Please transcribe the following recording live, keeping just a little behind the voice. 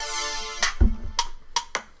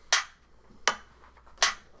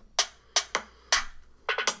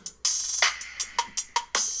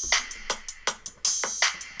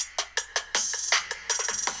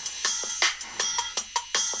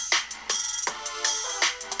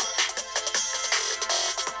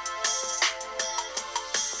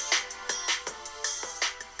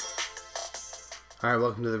All right,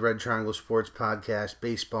 welcome to the Red Triangle Sports Podcast,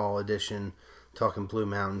 baseball edition, talking Blue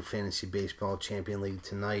Mountain Fantasy Baseball Champion League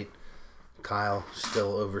tonight. Kyle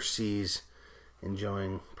still overseas,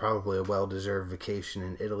 enjoying probably a well-deserved vacation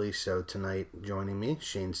in Italy. So tonight, joining me,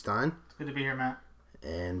 Shane Stein. It's good to be here, Matt.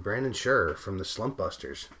 And Brandon Scherr from the Slump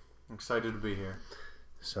Busters. I'm excited to be here.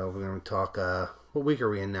 So we're going to talk, what week are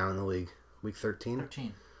we in now in the league? Week 13?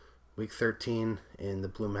 13. Week 13 in the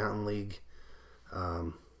Blue Mountain League.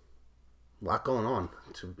 A lot going on.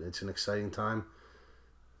 It's an exciting time.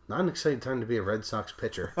 Not an exciting time to be a Red Sox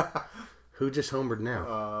pitcher. Who just homered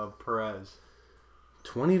now? Perez.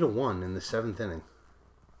 20-1 in the 7th inning.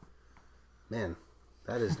 Man,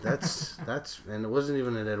 that's and it wasn't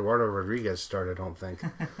even an Eduardo Rodriguez start, I don't think.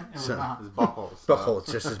 It was So- not. His Buchholz.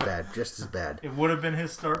 Buchholz, just as bad, just as bad. It would have been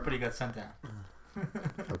his start, but he got sent down.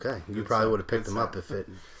 Okay, you Good probably set, would have picked good him up if it.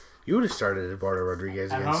 You would have started Eduardo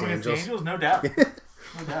Rodriguez At against home the against the Angels. Angels, no doubt.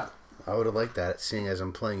 No doubt. I would have liked that, seeing as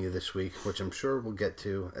I'm playing you this week, which I'm sure we'll get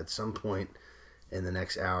to at some point in the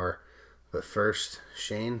next hour. But first,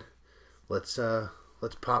 Shane, let's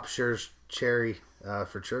pop Scherr's cherry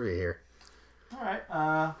for trivia here. All right.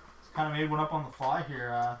 Kind of made one up on the fly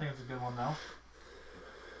here. I think it's a good one, though.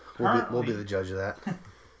 We'll be the judge of that.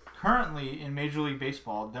 Currently, in Major League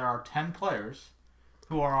Baseball, there are 10 players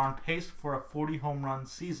who are on pace for a 40 home run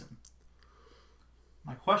season.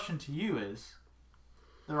 My question to you is,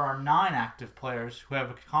 there are 9 active players who have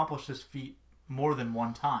accomplished this feat more than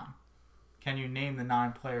one time. Can you name the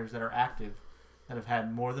 9 players that are active that have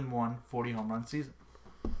had more than one 40 home run season?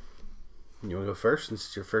 You want to go first since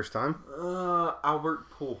it's your first time? Albert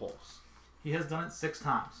Pujols. He has done it 6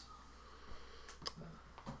 times.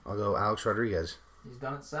 I'll go Alex Rodriguez. He's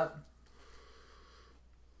done it 7.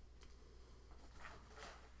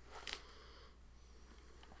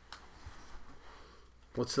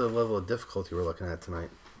 What's the level of difficulty we're looking at tonight?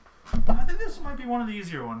 I think this might be one of the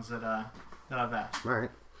easier ones that I've asked. All right.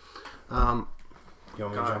 You want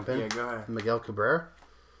me to jump in? Yeah, go ahead. Miguel Cabrera?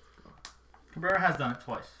 Cabrera has done it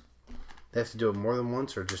twice. They have to do it more than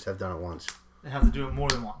once or just have done it once? They have to do it more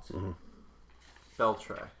than once. Mm-hmm.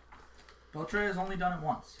 Beltre. Beltre has only done it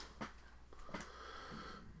once.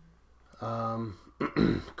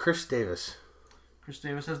 Chris Davis. Chris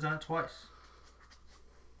Davis has done it twice.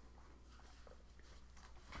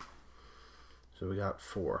 So we got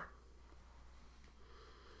 4.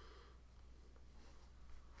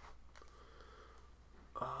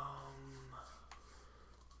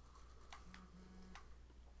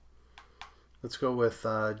 Let's go with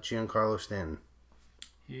Giancarlo Stanton.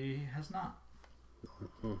 He has not.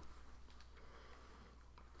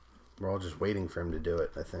 We're all just waiting for him to do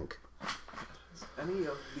it, I think. Is any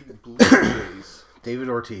of the Blue Jays? David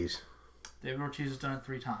Ortiz. David Ortiz has done it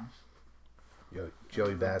 3 times.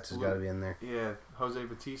 Joey Bats has got to be in there. Yeah, Jose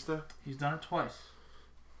Batista. He's done it twice.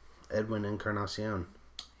 Edwin Encarnacion.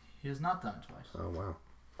 He has not done it twice. Oh, wow.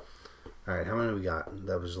 All right, how many we got?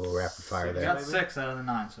 That was a little rapid fire We there. got maybe? 6 out of the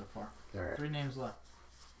 9 so far. All right. 3 names left.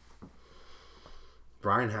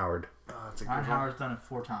 Brian Howard. That's a Ryan good one. Howard's done it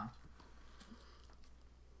 4 times.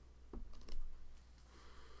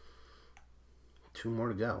 2 more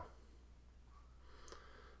to go.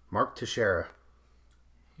 Mark Teixeira.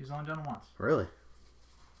 He's only done it once. Really?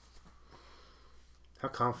 How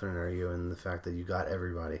confident are you in the fact that you got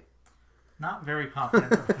everybody? Not very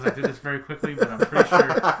confident because I did this very quickly, but I'm pretty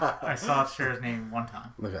sure I saw Cher's name one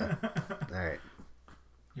time. Okay. All right.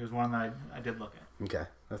 He was one that I did look at. Okay.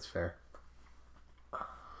 That's fair.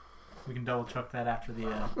 We can double check that after the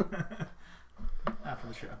after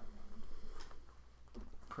the show.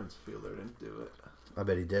 Prince Fielder didn't do it. I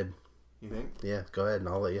bet he did. You think? Yeah, go ahead and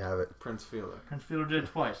I'll let you have it. Prince Fielder. Prince Fielder did it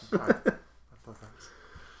twice. All right. I thought that was...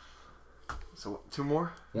 So, 2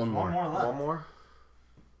 more? One more. One more left. One more?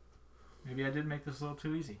 Maybe I did make this a little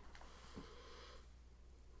too easy.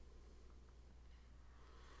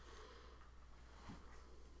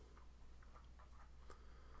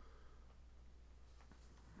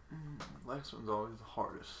 Last one's always the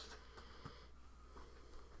hardest.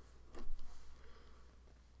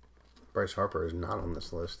 Bryce Harper is not on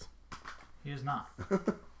this list. He is not.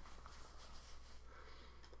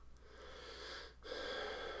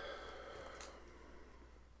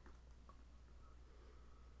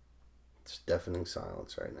 It's deafening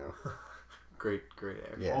silence right now. Great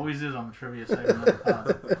act. Yeah. Always is on the trivia segment of the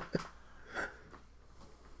pod.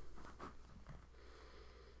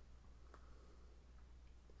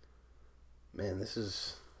 Man, this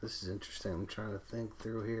is interesting. I'm trying to think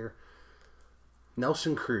through here.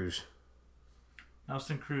 Nelson Cruz.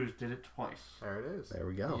 Nelson Cruz did it twice. There it is. There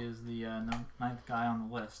we go. He is the 9th guy on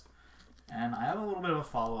the list. And I have a little bit of a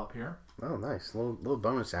follow-up here. Oh, nice. Little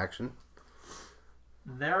bonus action.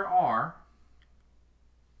 there are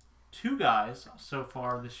 2 guys so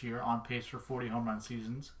far this year on pace for 40 home run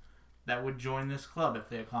seasons that would join this club if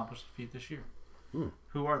they accomplish the feat this year.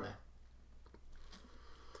 Who are they?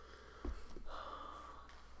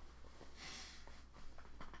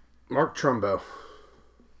 Mark Trumbo.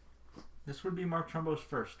 This would be Mark Trumbo's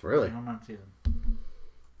first Really? home run season.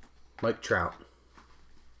 Mike Trout.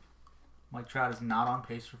 Mike Trout is not on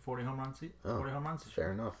pace for 40 home runs. 40 home runs this year.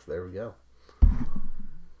 Fair enough. There we go.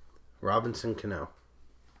 Robinson Cano.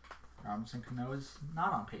 Robinson Cano is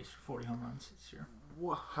not on pace for 40 home runs this year.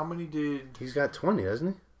 How many did... He's got 20, doesn't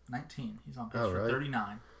he? 19. He's on pace Oh, for really?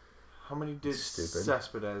 39. How many did Stupid.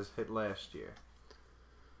 Cespedes hit last year?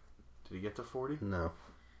 Did he get to 40? No.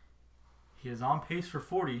 He is on pace for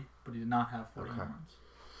 40, but he did not have 40 home runs.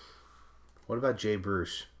 What about Jay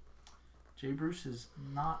Bruce? Jay Bruce is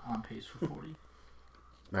not on pace for 40.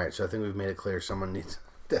 All right, so I think we've made it clear someone needs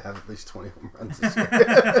to have at least 20 home runs this year.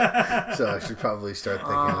 So I should probably start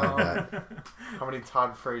thinking like that. How many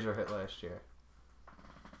Todd Frazier hit last year?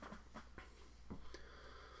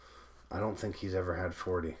 I don't think he's ever had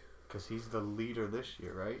 40. Because he's the leader this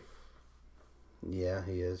year, right? Yeah,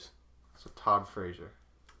 he is. So Todd Frazier.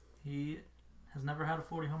 He has never had a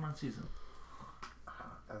 40 home run season. How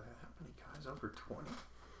many guys over 20?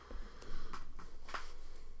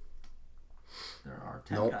 There are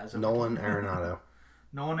 10 guys. Nolan Arenado.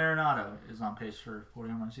 Nolan Arenado is on pace for 40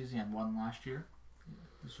 home run season. He had 1 last year.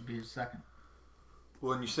 This would be his second.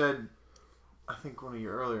 Well, and you said, I think one of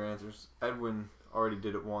your earlier answers, Edwin already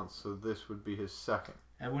did it once, so this would be his second.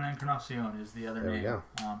 Edwin Encarnacion is the other There we name go.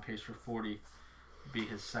 on pace for 40. Would be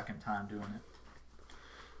his second time doing it.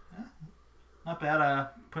 Yeah, not bad.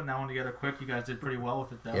 Putting that one together quick. You guys did pretty well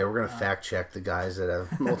with it, though. Yeah, we're going to fact check the guys that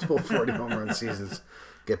have multiple 40 home run seasons.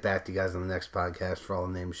 Get back to you guys on the next podcast for all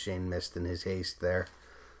the names Shane missed in his haste there.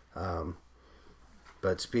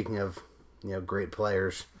 But speaking of, great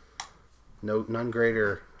players, none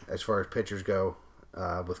greater as far as pitchers go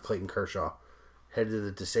with Clayton Kershaw. Headed to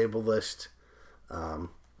the disabled list.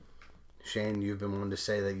 Shane, you've been one to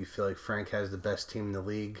say that you feel like Frank has the best team in the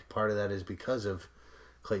league. Part of that is because of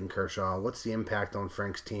Clayton Kershaw. What's the impact on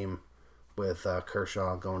Frank's team with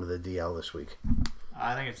Kershaw going to the DL this week?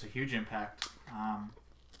 I think it's a huge impact.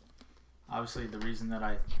 Obviously, the reason that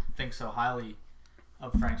I think so highly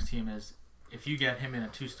of Frank's team is if you get him in a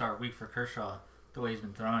 2-start week for Kershaw, the way he's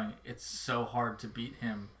been throwing, it's so hard to beat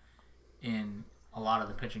him in a lot of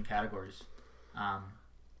the pitching categories,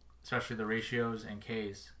 especially the ratios and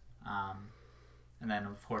Ks, and then,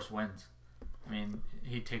 of course, wins. I mean,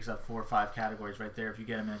 he takes up 4 or 5 categories right there. If you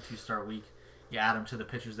get him in a 2-start week, you add him to the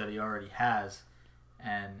pitchers that he already has,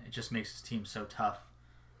 and it just makes his team so tough.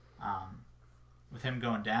 With him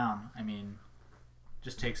going down, I mean,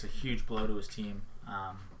 just takes a huge blow to his team.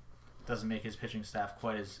 Doesn't make his pitching staff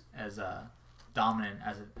quite as dominant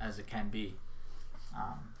as it can be.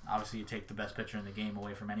 Obviously, you take the best pitcher in the game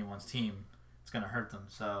away from anyone's team, it's going to hurt them.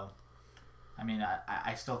 So, I mean,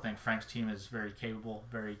 I still think Frank's team is very capable,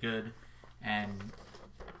 very good, and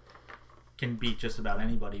can beat just about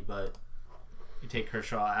anybody. But you take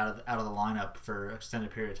Kershaw out of the lineup for an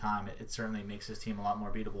extended period of time, it certainly makes his team a lot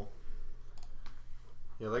more beatable.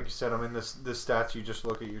 Yeah, like you said, I mean, this stats you just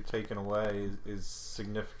look at you're taking away is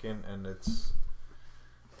significant, and it's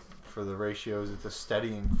for the ratios, it's a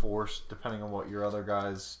steadying force depending on what your other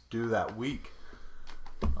guys do that week.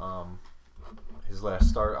 His last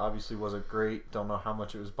start obviously wasn't great. Don't know how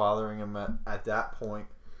much it was bothering him at that point,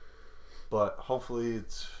 but hopefully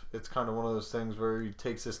it's kind of one of those things where he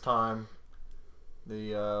takes his time.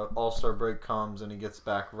 The All-Star break comes and he gets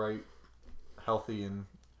back right, healthy, and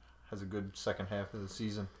has a good second half of the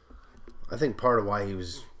season. I think part of why he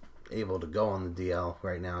was able to go on the DL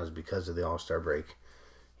right now is because of the All-Star break.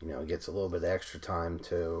 He gets a little bit of extra time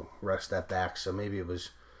to rest that back, so maybe it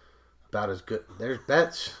was about as good. There's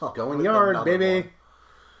Betts going yard, baby. One.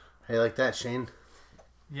 How you like that, Shane?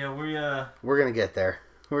 Yeah, We're gonna get there.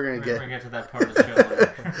 We're gonna get to that part of the show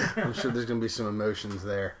later. I'm sure there's gonna be some emotions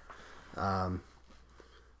there.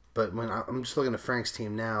 But when I'm just looking at Frank's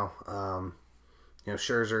team now,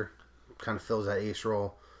 Scherzer kind of fills that ace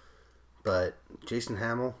role, but Jason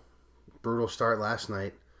Hamill, brutal start last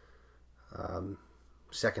night.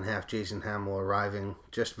 Second half, Jason Hamill arriving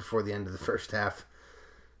just before the end of the first half.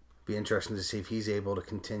 Be interesting to see if he's able to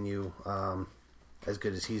continue as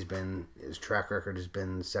good as he's been. His track record has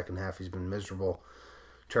been the second half. He's been miserable.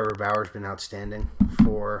 Trevor Bauer's been outstanding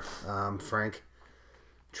for Frank.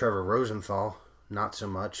 Trevor Rosenthal, not so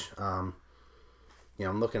much. I'm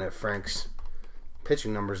looking at Frank's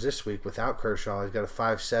pitching numbers this week without Kershaw. He's got a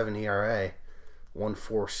 5.7 ERA.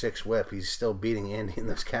 1.46 whip. He's still beating Andy in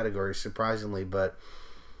those categories, surprisingly, but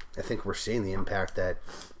I think we're seeing the impact that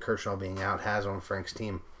Kershaw being out has on Frank's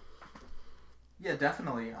team. Yeah,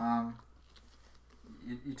 definitely.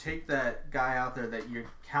 You take that guy out there that you're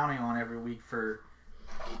counting on every week for,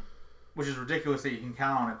 which is ridiculous that you can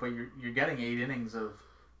count on it, but you're getting 8 innings of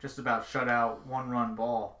just about shutout 1-run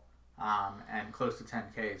ball, and close to 10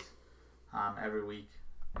 Ks every week,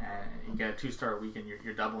 and you get a 2-start week and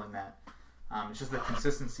you're doubling that. It's just the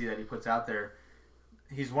consistency that he puts out there.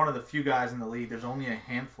 He's one of the few guys in the league. There's only a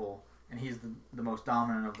handful, and he's the most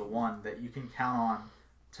dominant of the one that you can count on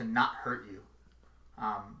to not hurt you,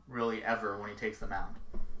 really ever when he takes the mound.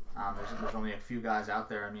 There's only a few guys out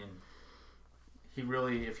there. I mean, he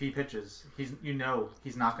really, if he pitches, he's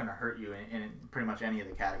not going to hurt you in pretty much any of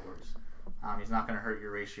the categories. He's not going to hurt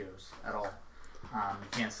your ratios at all. You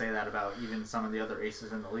can't say that about even some of the other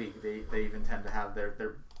aces in the league. They even tend to have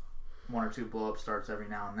their 1 or 2 blow-up starts every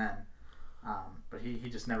now and then. But he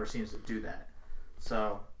just never seems to do that.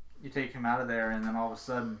 So you take him out of there, and then all of a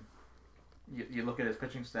sudden you look at his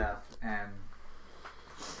pitching staff, and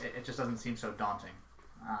it just doesn't seem so daunting.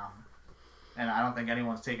 And I don't think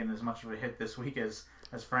anyone's taken as much of a hit this week as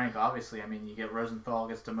Frank, obviously. I mean, you get Rosenthal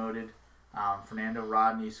gets demoted. Fernando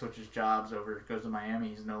Rodney switches jobs over, goes to Miami.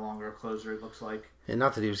 He's no longer a closer, it looks like. And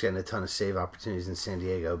not that he was getting a ton of save opportunities in San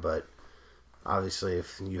Diego, but obviously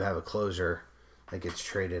if you have a closer that gets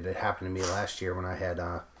traded, it happened to me last year when I had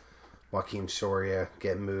Joaquin Soria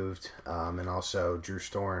get moved, and also Drew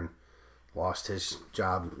Storen lost his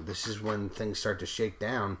job. This is when things start to shake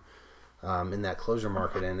down in that closer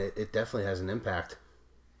market, and it definitely has an impact.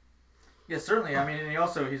 Yeah, certainly. I mean, and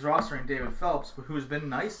he's rostering David Phelps, who's been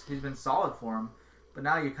nice. He's been solid for him. But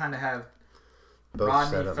now you kind of have Both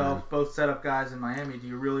Rodney, setup, Phelps, both setup guys in Miami. Do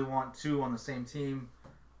you really want 2 on the same team?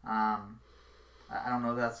 I don't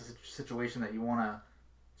know if that's a situation that you want to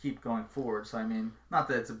keep going forward. So, I mean, not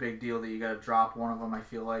that it's a big deal that you got to drop one of them, I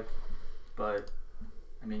feel like. But,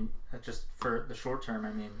 I mean, just for the short term,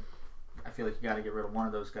 I mean, I feel like you got to get rid of one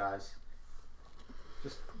of those guys.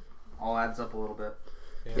 Just all adds up a little bit.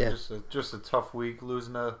 Yeah. Just a tough week,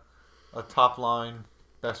 losing a top line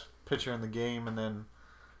best pitcher in the game, and then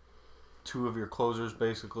 2 of your closers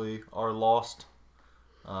basically are lost.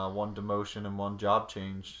 1 demotion and 1 job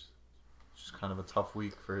change. Just kind of a tough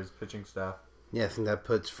week for his pitching staff. Yeah, I think that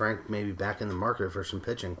puts Frank maybe back in the market for some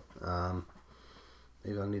pitching.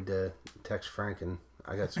 Maybe I'll need to text Frank, and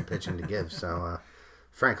I got some pitching to give. So,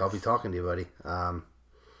 Frank, I'll be talking to you, buddy.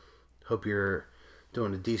 Hope you're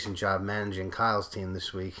doing a decent job managing Kyle's team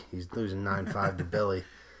this week. He's losing 9-5 to Billy.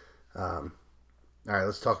 All right,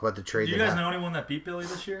 let's talk about the trade. Do you guys know anyone that beat Billy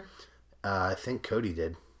this year? I think Cody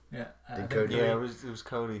did. Yeah. Did Cody? Yeah, it was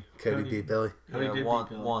Cody. Cody beat Billy. Cody did beat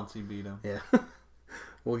Billy. Once he beat him. Yeah.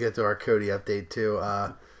 We'll get to our Cody update, too.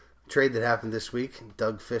 Trade that happened this week,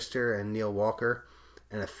 Doug Fister and Neil Walker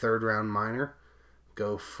and a 3rd-round minor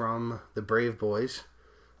go from the Brave Boys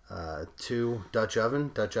to Dutch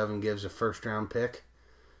Oven. Dutch Oven gives a 1st-round pick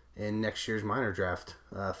in next year's minor draft.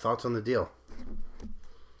 Thoughts on the deal?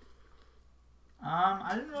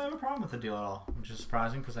 I didn't really have a problem with the deal at all, which is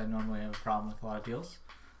surprising because I normally have a problem with a lot of deals.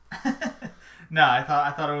 No, I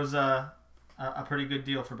thought it was a pretty good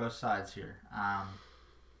deal for both sides here.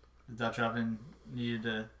 The Dutch Oven needed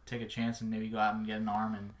to take a chance and maybe go out and get an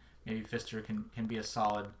arm, and maybe Fister can be a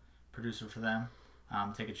solid producer for them.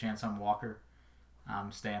 Take a chance on Walker,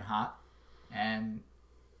 staying hot, and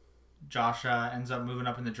Josh ends up moving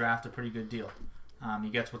up in the draft, a pretty good deal. He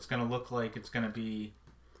gets what's going to look like it's going to be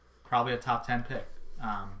probably a top 10 pick.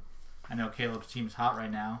 I know Caleb's team's hot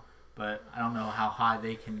right now, but I don't know how high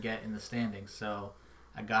they can get in the standings. So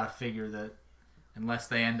I got to figure that unless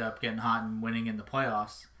they end up getting hot and winning in the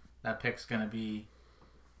playoffs, that pick's going to be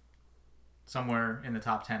somewhere in the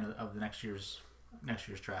top 10 of the next year's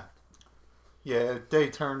draft. Yeah, they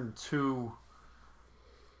turned two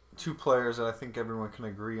players that I think everyone can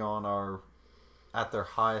agree on are at their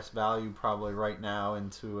highest value probably right now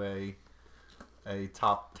into a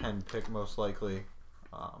top 10 pick most likely.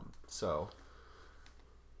 So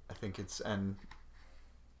I think and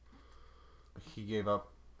he gave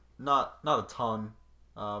up not a ton,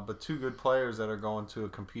 but 2 good players that are going to a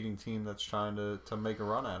competing team that's trying to make a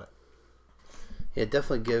run at it. Yeah, it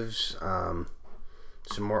definitely gives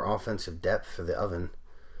some more offensive depth for the Oven.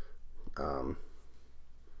 Now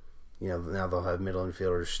they'll have middle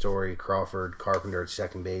infielders Story, Crawford, Carpenter at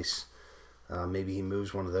second base. Maybe he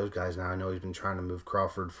moves one of those guys now. I know he's been trying to move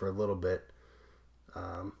Crawford for a little bit.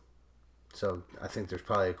 So I think there's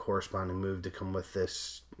probably a corresponding move to come with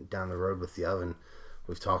this down the road with the Oven.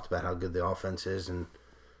 We've talked about how good the offense is and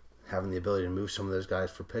having the ability to move some of those guys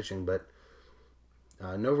for pitching, but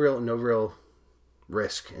No real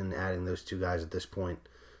risk in adding those two guys at this point,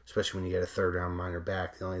 especially when you get a third round minor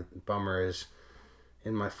back. The only bummer is,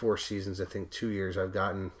 in my 4 seasons, I think 2 years, I've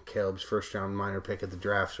gotten Caleb's first round minor pick at the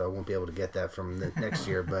draft, so I won't be able to get that from the next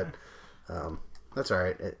year. But that's all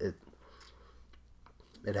right.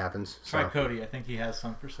 It happens. Try Cody. I think he has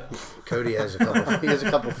some for sale. Cody has a couple. He has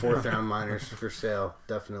a couple 4th round minors for sale.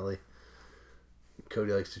 Definitely.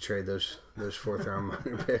 Cody likes to trade those 4th round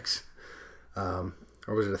minor picks. Or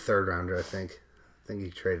was it a 3rd rounder? I think he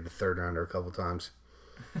traded a 3rd rounder a couple times.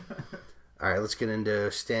 All right, let's get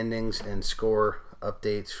into standings and score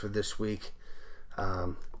updates for this week.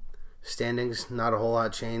 Standings, not a whole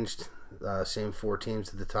lot changed. Same 4 teams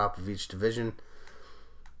at the top of each division.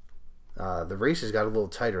 The races got a little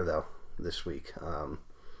tighter, though, this week.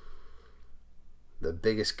 The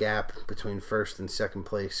biggest gap between first and second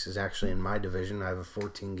place is actually in my division. I have a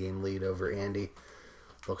 14-game lead over Andy.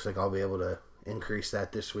 Looks like I'll be able to increase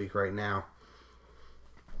that this week right now.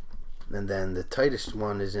 And then the tightest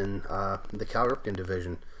one is in the Cal Ripken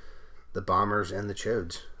division, the Bombers and the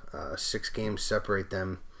Chodes. 6 games separate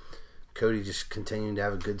them. Cody just continuing to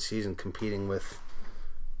have a good season, competing with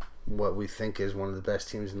what we think is one of the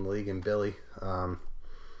best teams in the league in Billy.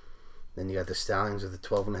 Then you got the Stallions with a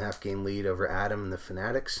 12.5-game lead over Adam and the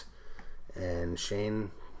Fanatics. And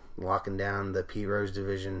Shane locking down the Pete Rose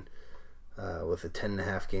division with a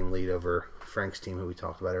 10.5-game lead over Frank's team, who we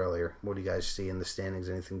talked about earlier. What do you guys see in the standings?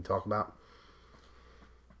 Anything to talk about?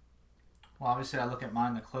 Well, obviously, I look at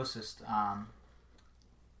mine the closest.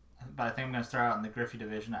 But I think I'm going to start out in the Griffey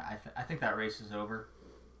division. I think that race is over.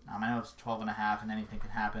 I know it's 12.5 and anything can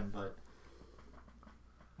happen, but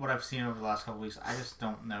what I've seen over the last couple weeks, I just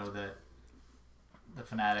don't know that the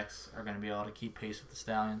Fanatics are going to be able to keep pace with the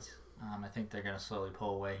Stallions. I think they're going to slowly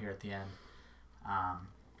pull away here at the end.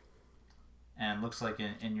 And it looks like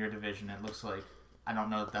in your division, it looks like, I don't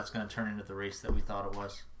know that that's going to turn into the race that we thought it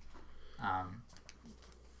was.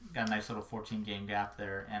 Got a nice little 14-game gap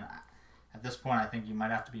there, and at this point, I think you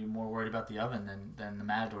might have to be more worried about the Oven than the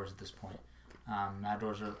Matadors at this point.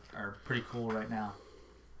 Matadors are pretty cool right now.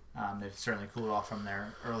 They've certainly cooled off from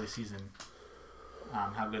their early season,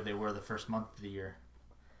 how good they were the first month of the year.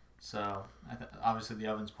 So, obviously the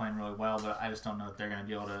Oven's playing really well, but I just don't know if they're going to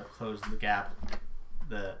be able to close the gap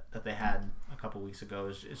that they had a couple weeks ago.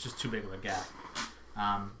 It's just too big of a gap.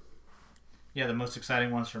 The most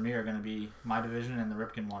exciting ones for me are going to be my division and the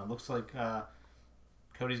Ripken one. It looks like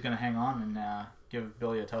Cody's going to hang on and give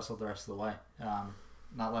Billy a tussle the rest of the way.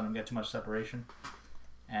 Not letting him get too much separation.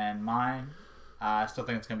 And mine, I still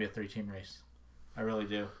think it's going to be a 3-team race. I really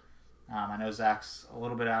do. I know Zach's a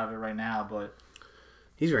little bit out of it right now, but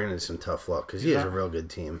he's ran into some tough luck because he has a real good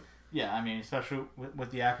team. Yeah, I mean, especially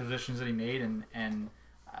with the acquisitions that he made and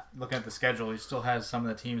looking at the schedule, he still has some of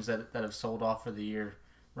the teams that have sold off for the year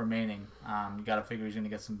remaining. You got to figure he's going to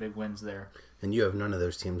get some big wins there. And you have none of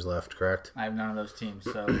those teams left, correct? I have none of those teams,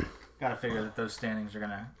 so got to figure that those standings are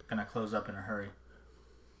gonna close up in a hurry.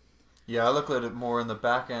 Yeah, I look at it more in the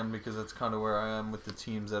back end because that's kind of where I am with the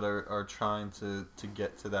teams that are trying to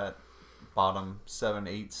get to that bottom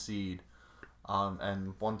 7-8 seed.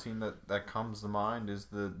 And one team that comes to mind is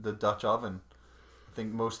the Dutch Oven. I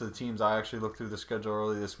think most of the teams, I actually looked through the schedule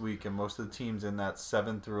early this week, and most of the teams in that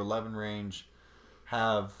 7 through 11 range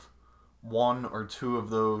have 1 or 2 of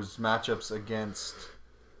those matchups against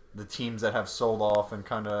the teams that have sold off and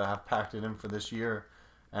kind of have packed it in for this year.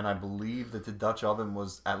 And I believe that the Dutch Oven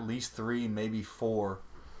was at least 3, maybe 4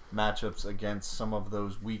 matchups against some of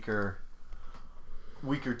those weaker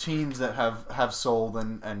teams that have sold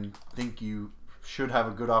and think you should have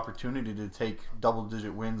a good opportunity to take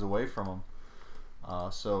double-digit wins away from them.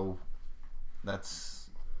 So that's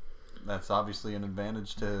obviously an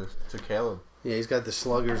advantage to Caleb. Yeah, he's got the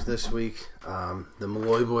Sluggers this week, the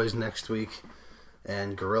Malloy Boys next week,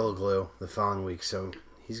 and Gorilla Glue the following week. So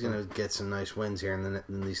he's going to get some nice wins here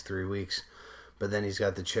in these 3 weeks. But then he's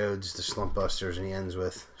got the Chodes, the Slump Busters, and he ends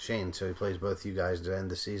with Shane. So he plays both you guys to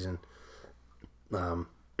end the season.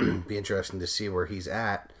 Be interesting to see where he's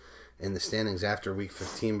at in the standings after week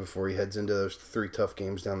 15 before he heads into those 3 tough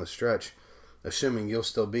games down the stretch. Assuming you'll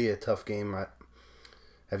still be a tough game,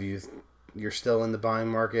 you're still in the buying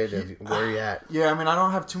market? Where are you at? Yeah, I mean, I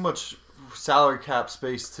don't have too much salary cap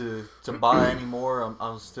space to buy anymore.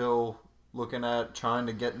 I'm still looking at trying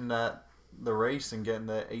to get in the race and getting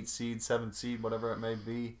the 8 seed, 7 seed, whatever it may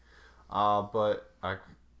be. But I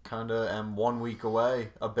kind of am 1 week away,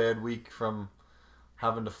 a bad week from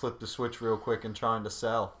having to flip the switch real quick and trying to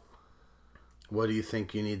sell. What do you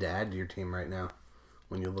think you need to add to your team right now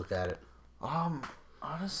when you look at it?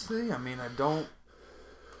 Honestly, I mean, I don't.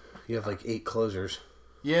 You have like 8 closers.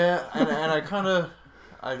 Yeah, and I kind of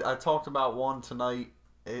I talked about one tonight.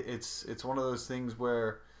 It's one of those things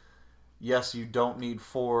where, yes, you don't need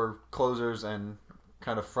 4 closers and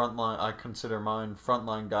kind of frontline. I consider mine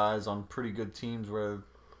frontline guys on pretty good teams where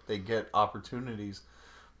they get opportunities.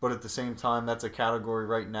 But at the same time, that's a category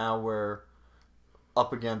right now where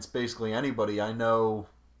up against basically anybody, I know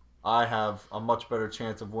I have a much better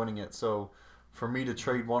chance of winning it. So for me to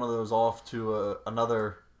trade one of those off to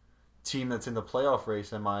another team that's in the playoff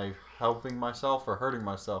race, am I helping myself or hurting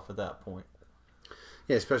myself at that point?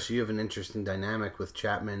 Yeah, especially you have an interesting dynamic with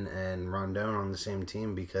Chapman and Rondon on the same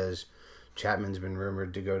team because Chapman's been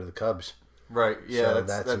rumored to go to the Cubs. Right, yeah. So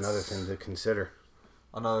that's another thing to consider.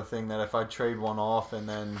 Another thing that if I trade one off and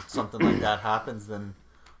then something like that happens, then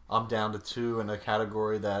I'm down to 2 in a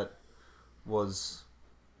category that was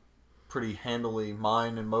pretty handily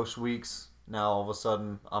mine in most weeks. Now all of a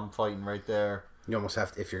sudden I'm fighting right there. You almost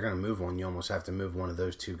have to, if you're going to move one, you almost have to move one of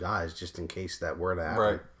those 2 guys just in case that were to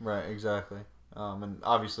happen. Right, exactly. And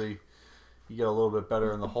obviously you get a little bit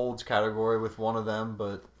better in the holds category with one of them,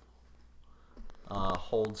 but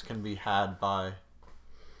holds can be had by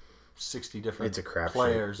 60 different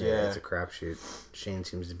players. Yeah, it's a crapshoot. Shane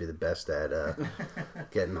seems to be the best at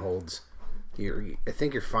getting holds. I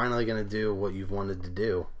think you're finally going to do what you've wanted to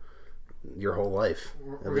do your whole life.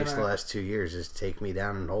 At least the last 2 years is take me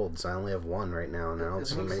down in holds. I only have 1 right now, and I don't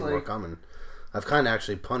see many more coming. I've kind of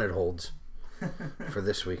actually punted holds for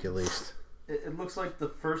this week at least. It looks like the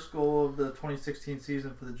first goal of the 2016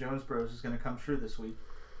 season for the Jones Bros is going to come true this week.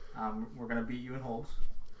 We're going to beat you in holds.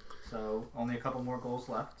 So only a couple more goals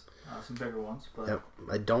left. Some bigger ones. But yep.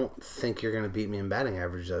 I don't think you're going to beat me in batting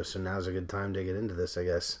average, though, so now's a good time to get into this, I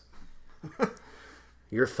guess.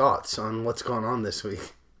 Your thoughts on what's going on this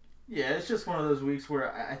week? Yeah, it's just one of those weeks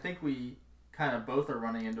where I think we kind of both are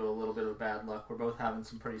running into a little bit of bad luck. We're both having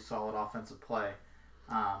some pretty solid offensive play.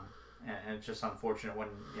 And it's just unfortunate when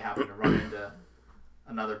you happen to run into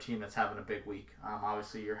another team that's having a big week.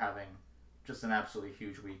 Obviously, you're having just an absolutely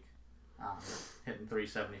huge week, hitting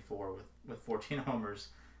 374 with 14 homers,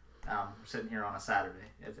 sitting here on a Saturday.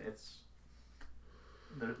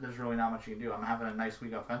 There's really not much you can do. I'm having a nice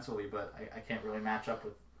week offensively, but I can't really match up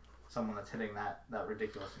with someone that's hitting that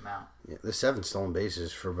ridiculous amount. Yeah, the 7 stolen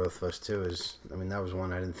bases for both of us too that was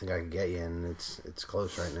one I didn't think I could get you, and it's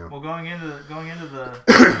close right now. Well, going into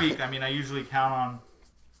the week, I usually count on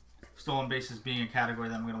stolen bases being a category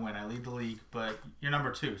that I'm going to win. I lead the league, but you're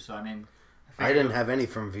number 2, so I didn't have any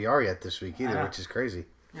from VR yet this week either, which is crazy.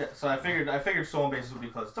 Yeah, so I figured stolen bases would be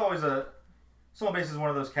close. It's always stolen bases is one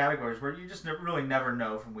of those categories where you just really never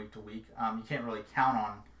know from week to week. You can't really count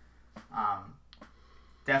on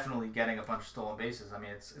definitely getting a bunch of stolen bases.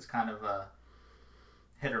 It's kind of a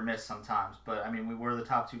hit or miss sometimes, but we were the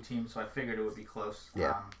top 2 teams, so I figured it would be close.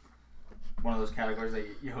 Yeah. One of those categories that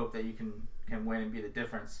you hope that you can win and be the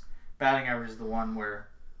difference. Batting average is the one where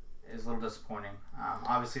it's a little disappointing.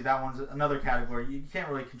 Obviously, that one's another category. You can't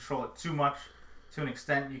really control it too much. To an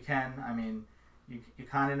extent, you can. You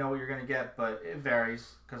kind of know what you're going to get, but it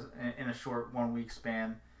varies because in a short 1 week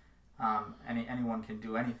span, anyone can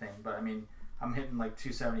do anything. But I'm hitting like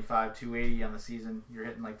 275, 280 on the season. You're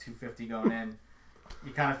hitting like 250 going in.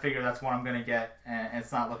 You kind of figure that's what I'm going to get, and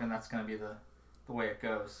it's not looking that's going to be the way it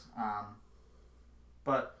goes.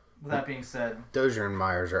 But with that being said, Dozier and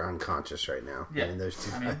Myers are unconscious right now. Yeah, those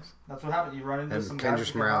 2 guys. That's what happened. You run into some guys.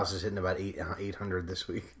 Kendrys Morales is hitting about 800 this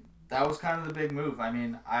week. That was kind of the big move.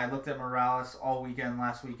 I looked at Morales all weekend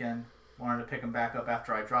last weekend. Wanted to pick him back up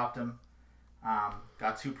after I dropped him.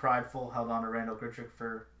 Got too prideful. Held on to Randall Grichuk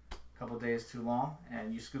for a couple of days too long,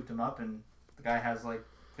 and you scooped him up, and the guy has like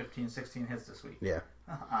 15, 16 hits this week. Yeah.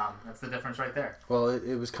 That's the difference right there. Well,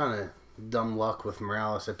 it was kind of dumb luck with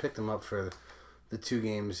Morales. I picked him up for the 2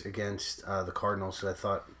 games against the Cardinals, so I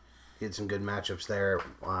thought he had some good matchups there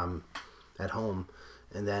at home.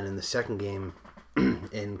 And then in the second game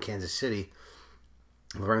in Kansas City,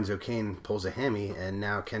 Lorenzo Cain pulls a hammy, and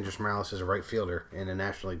now Kendrys Morales is a right fielder in a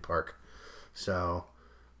National League park. So,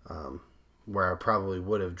 where I probably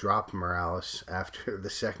would have dropped Morales after the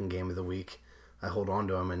second game of the week, I hold on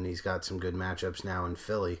to him, and he's got some good matchups now in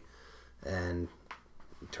Philly. And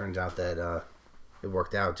it turns out that it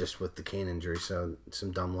worked out just with the Cain injury, so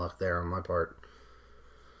some dumb luck there on my part.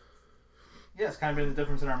 Yeah, it's kind of been the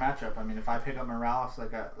difference in our matchup. If I pick up Morales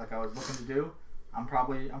like I was looking to do, I'm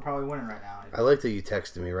probably winning right now. I like that you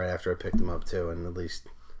texted me right after I picked him up too, and at least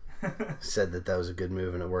said that was a good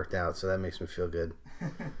move and it worked out. So that makes me feel good.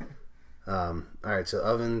 All right, so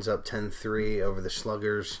Ovens up 10-3 over the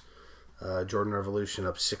Sluggers. Jordan Revolution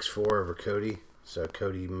up 6-4 over Cody. So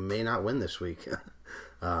Cody may not win this week.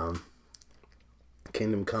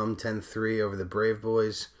 Kingdom Come 10-3 over the Brave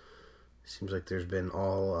Boys. Seems like there's been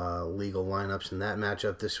all legal lineups in that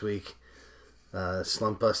matchup this week.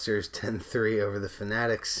 Slump Busters 10-3 over the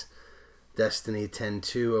Fanatics. Destiny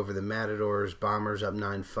 10-2 over the Matadors. Bombers up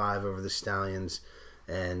 9-5 over the Stallions.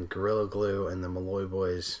 And Gorilla Glue and the Malloy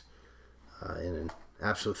Boys in an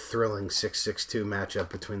absolute thrilling 6-6-2 matchup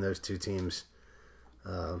between those two teams.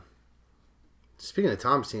 Speaking of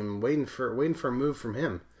Tom's team, waiting for a move from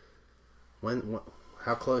him.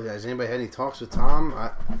 How close? Has anybody had any talks with Tom?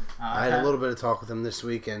 I had a little bit of talk with him this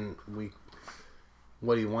week, and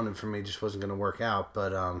what he wanted from me just wasn't going to work out.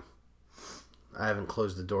 But I haven't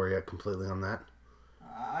closed the door yet completely on that.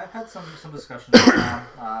 I've had some discussions with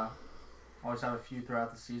Tom. Always have a few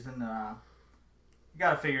throughout the season. You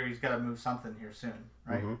got to figure he's got to move something here soon,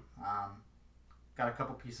 right? Mm-hmm. Got a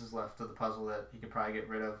couple pieces left of the puzzle that he could probably get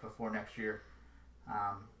rid of before next year.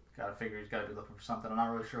 Got to figure he's got to be looking for something. I'm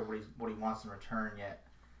not really sure what he wants in return yet.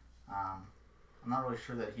 I'm not really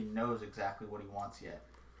sure that he knows exactly what he wants yet.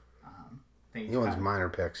 He wants minor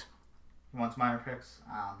picks. He wants minor picks.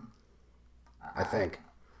 I think.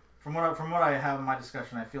 From what I have in my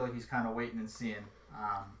discussion, I feel like he's kind of waiting and seeing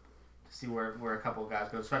to see where a couple of guys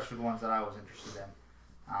go, especially the ones that I was interested in,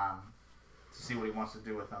 to see what he wants to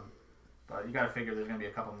do with them. But you got to figure there's going to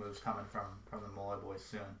be a couple moves coming from the Malloy Boys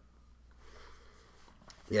soon.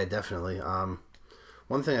 Yeah, definitely.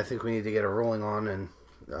 One thing I think we need to get a rolling on, and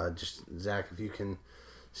just Zach, if you can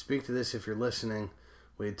speak to this if you're listening,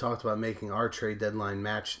 we had talked about making our trade deadline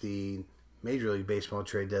match the Major League Baseball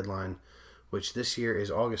trade deadline, which this year is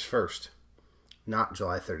August 1st, not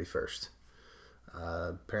July 31st.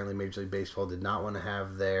 Apparently Major League Baseball did not want to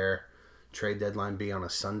have their trade deadline be on a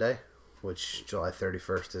Sunday, which July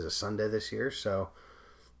 31st is a Sunday this year. So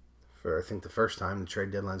for I think the first time, the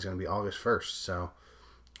trade deadline is going to be August 1st. So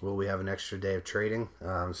will we have an extra day of trading?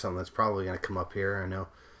 Something that's probably going to come up here. I know.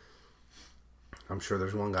 I'm sure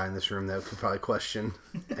there's one guy in this room that could probably question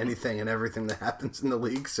anything and everything that happens in the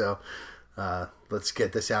league. So let's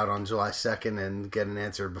get this out on July 2nd and get an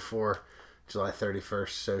answer before July 31st,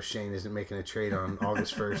 so Shane isn't making a trade on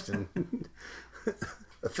August 1st and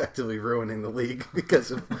effectively ruining the league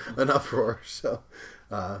because of an uproar. So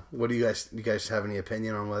what do you guys have any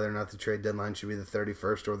opinion on whether or not the trade deadline should be the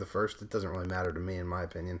 31st or the 1st? It doesn't really matter to me, in my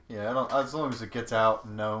opinion. Yeah, as long as it gets out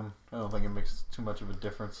and known, I don't think it makes too much of a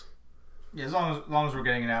difference. Yeah, as long as we're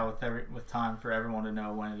getting it out with time for everyone to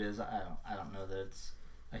know when it is, I don't know that it's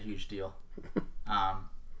a huge deal.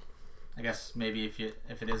 I guess maybe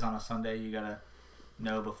if it is on a Sunday, you gotta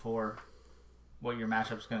know before what your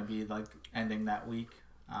matchup's gonna be like ending that week.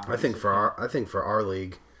 I think for our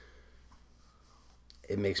league,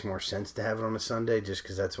 it makes more sense to have it on a Sunday just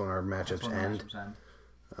because that's when our matchups end.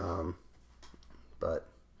 But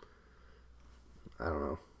I don't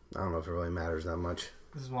know. I don't know if it really matters that much.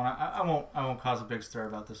 This is one I won't cause a big stir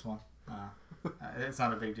about this one. It's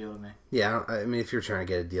not a big deal to me. Yeah, I mean, if you're trying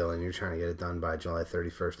to get a deal and you're trying to get it done by July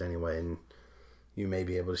 31st anyway, and you may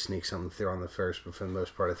be able to sneak something through on the 1st, but for the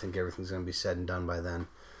most part, I think everything's going to be said and done by then.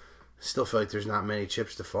 Still feel like there's not many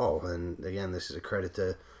chips to fall, and again, this is a credit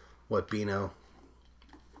to what Bino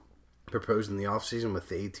proposed in the offseason with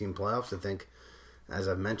the 18 playoffs. I think, as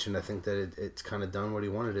I've mentioned, I think that it's kind of done what he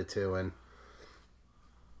wanted it to, and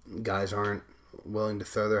guys aren't willing to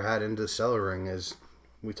throw their hat into the cellar ring, as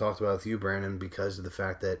we talked about with you, Brandon, because of the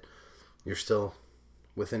fact that you're still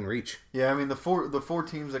within reach. Yeah, I mean the four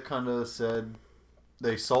teams that kind of said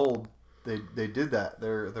they sold, they did that.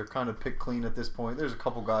 They're kind of picked clean at this point. There's a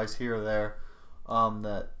couple guys here or there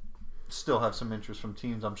that still have some interest from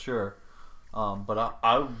teams, I'm sure. But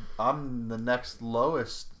I'm the next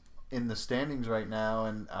lowest in the standings right now,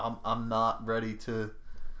 and I'm not ready to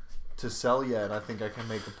sell yet. I think I can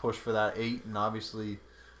make a push for that 8, and obviously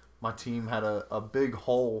my team had a big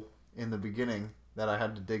hole in the beginning that I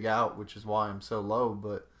had to dig out, which is why I'm so low.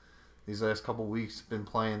 But these last couple weeks, been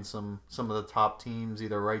playing some of the top teams,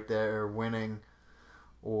 either right there winning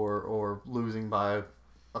or losing by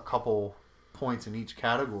a couple points in each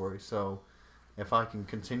category. So if I can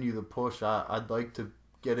continue the push, I'd like to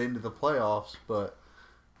get into the playoffs. But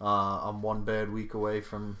I'm one bad week away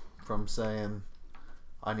from saying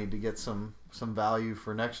I need to get some value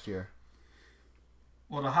for next year.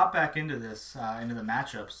 Well, to hop back into this, into the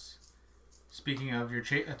matchups, speaking of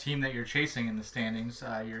a team that you're chasing in the standings,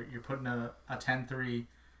 you're putting a 10-3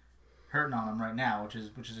 hurting on them right now, which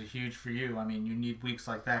is a huge for you. I mean, you need weeks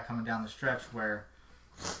like that coming down the stretch where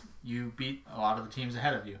you beat a lot of the teams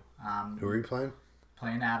ahead of you. Who are you playing?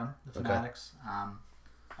 Playing Adam, the Fanatics.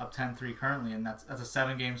 Up 10-3 currently, and that's a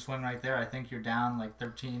 7-game swing right there. I think you're down like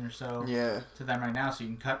 13 or so to them right now, so you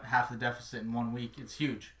can cut half the deficit in 1 week. It's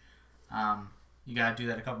huge. You got to do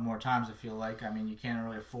that a couple more times, I feel like. I mean, you can't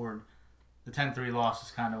really afford the 10-3 loss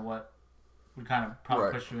is kind of what would kind of probably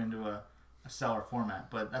Right. push you into a stellar format.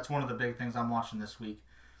 But that's one of the big things I'm watching this week.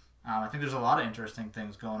 I think there's a lot of interesting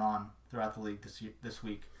things going on throughout the league this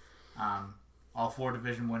week. All 4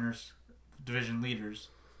 division leaders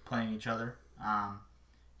playing each other.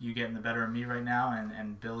 You getting the better of me right now,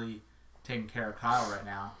 and Billy taking care of Kyle right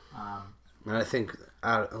now. And I think,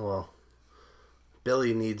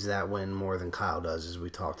 Billy needs that win more than Kyle does, as we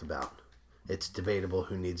talked about. It's debatable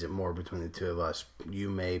who needs it more between the two of us. You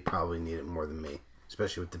may probably need it more than me,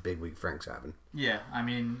 especially with the big week Frank's having. Yeah, I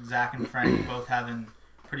mean, Zach and Frank both having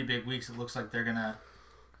pretty big weeks. It looks like they're going to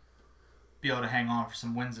be able to hang on for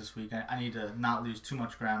some wins this week. I need to not lose too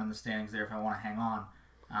much ground in the standings there if I want to hang on.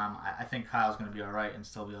 I think Kyle's going to be all right and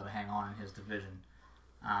still be able to hang on in his division.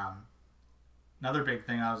 Another big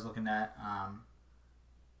thing I was looking at,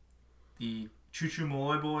 the Choo Choo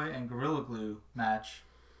Malloy Boy and Gorilla Glue match,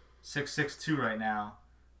 6-6-2 right now.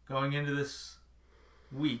 Going into this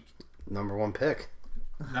week, Number 1 pick.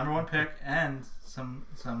 number 1 pick, and some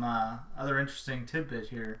other interesting tidbit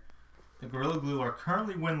here. The Gorilla Glue are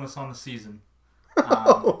currently winless on the season.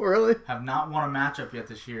 Oh, really? Have not won a matchup yet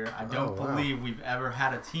this year. I don't wow. believe we've ever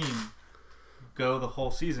had a team go the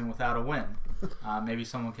whole season without a win. Maybe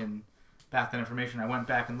someone can back that information. I went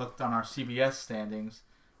back and looked on our CBS standings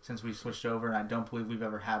since we switched over, and I don't believe we've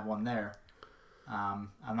ever had one there.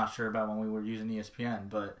 I'm not sure about when we were using ESPN,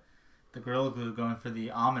 but the Gorilla Glue going for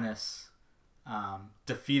the ominous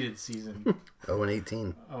defeated season.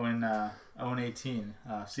 0-18.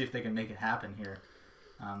 0-18. See if they can make it happen here.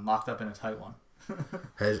 Locked up in a tight one.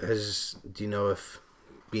 Do you know if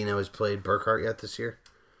Bino has played Burkhart yet this year?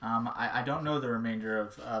 I don't know the remainder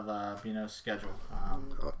of Bino's schedule.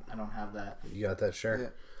 I don't have that. You got that, sure? Yeah.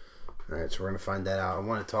 All right, so we're going to find that out. I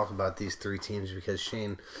want to talk about these 3 teams because,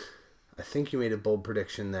 Shane, I think you made a bold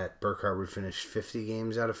prediction that Burkhart would finish 50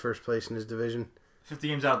 games out of first place in his division. 50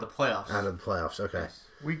 games out of the playoffs. Out of the playoffs, okay. Yes.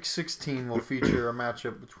 Week 16 will feature a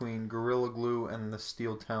matchup between Gorilla Glue and the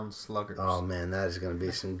Steeltown Sluggers. Oh, man, that is going to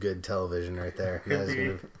be some good television right there. That is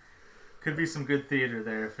gonna be... Could be some good theater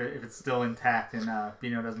there if it's still intact and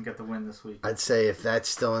Bino doesn't get the win this week. I'd say if that's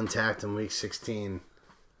still intact in week 16,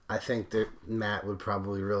 I think that Matt would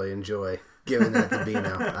probably really enjoy giving that to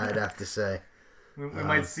Bino, I'd have to say. We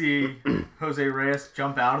might see Jose Reyes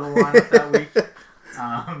jump out of the lineup that week.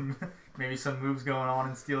 Maybe some moves going on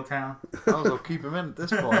in Steeltown. Oh, they'll keep him in at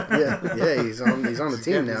this point. Yeah, he's on the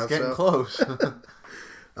team now. He's getting so. close.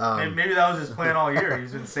 Maybe that was his plan all year.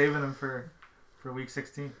 He's been saving them for week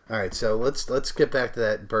 16. All right, so let's get back to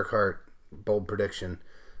that Burkhart bold prediction.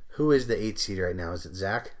 Who is the 8 seed right now? Is it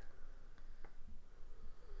Zach?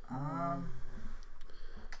 I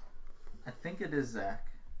think it is Zach.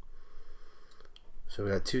 So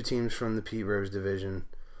we got 2 teams from the Pete Rose division.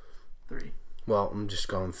 3. Well, I'm just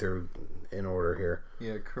going through in order here.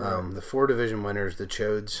 Yeah, correct. The 4 division winners, the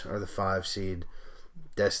Chodes are the 5 seed.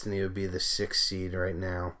 Destiny would be the 6 seed right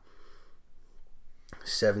now.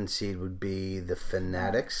 7 seed would be the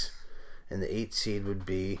Fanatics. And the 8 seed would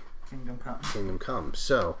be Kingdom Come.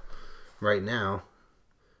 So, right now,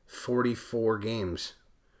 44 games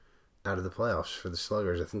out of the playoffs for the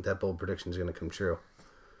Sluggers. I think that bold prediction is going to come true.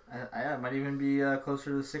 I might even be closer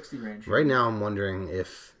to the 60 range. Right now, I'm wondering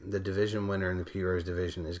if the division winner in the P Rose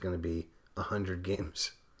division is going to be 100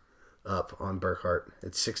 games up on Burkhart.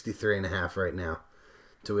 It's 63.5 right now.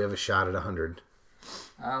 Do we have a shot at 100?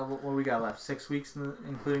 What do we got left? 6 weeks,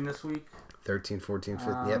 including this week? 13, 14,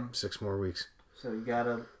 15. Yep, 6 more weeks. So you got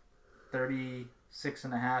a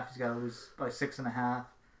 36.5. He's got to lose by 6.5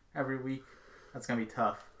 every week. That's going to be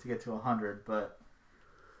tough to get to 100, but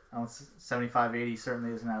 75-80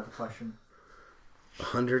 certainly isn't out of the question.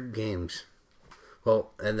 100 games.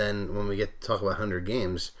 Well, and then when we get to talk about 100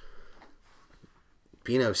 games,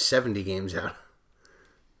 Bino's 70 games out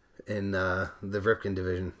in the Ripken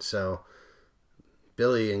division. So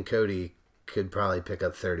Billy and Cody could probably pick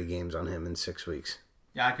up 30 games on him in 6 weeks.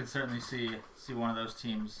 Yeah, I could certainly see one of those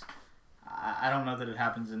teams. I don't know that it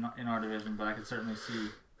happens in our division, but I could certainly see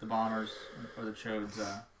the Bombers or the Chodes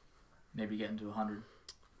maybe getting to 100.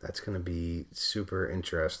 That's going to be super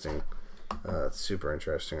interesting. Super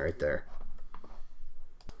interesting right there.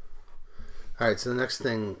 All right, so the next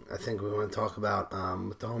thing I think we want to talk about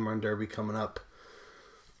with the Home Run Derby coming up,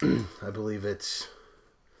 I believe it's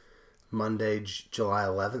Monday, July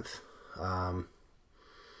 11th.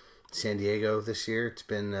 San Diego this year. It's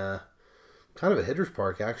been kind of a hitter's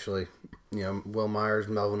park, actually. You know, Will Myers,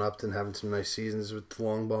 Melvin Upton having some nice seasons with the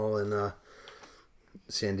long ball in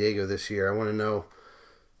San Diego this year. I want to know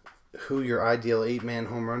who your ideal 8-man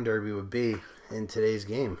home run derby would be in today's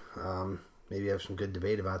game. Maybe have some good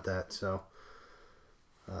debate about that. So,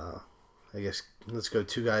 I guess let's go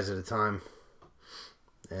 2 guys at a time,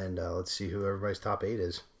 and let's see who everybody's top 8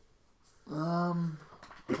 is. Well,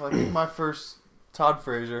 I think my first, Todd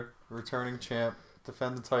Frazier, returning champ,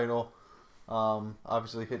 defend the title.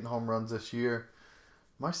 Obviously hitting home runs this year.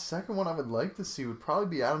 My second one I would like to see would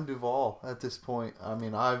probably be Adam Duvall at this point. I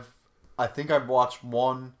mean, I think I've watched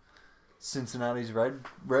one Cincinnati's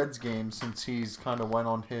Reds game since he's kind of went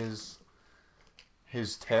on his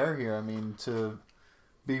tear here. I mean, to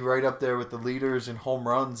be right up there with the leaders in home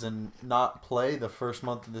runs and not play the first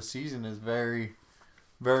month of the season is very,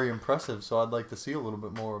 very impressive. So I'd like to see a little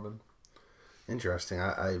bit more of him. Interesting.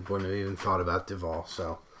 I wouldn't have even thought about Duvall.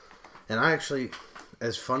 So, and I actually,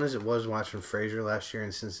 as fun as it was watching Frazier last year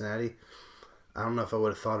in Cincinnati, I don't know if I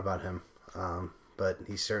would have thought about him. But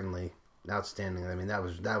he's certainly outstanding. I mean, that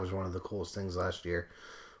was one of the coolest things last year,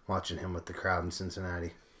 watching him with the crowd in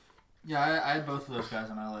Cincinnati. Yeah, I had both of those guys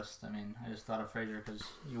on my list. I mean, I just thought of Frazier because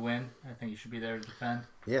you win. I think you should be there to defend.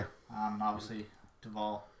 Yeah. Obviously,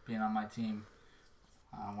 Duvall being on my team,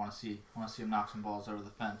 I want to see him knock some balls over the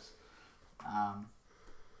fence.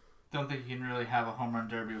 Don't think you can really have a home run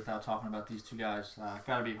derby without talking about these 2 guys.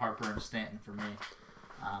 Got to be Harper and Stanton for me.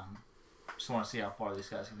 Just want to see how far these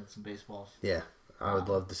guys can hit some baseballs. Yeah, I would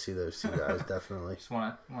love to see those 2 guys, definitely. Just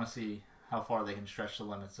want to see how far they can stretch the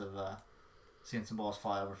limits of seeing some balls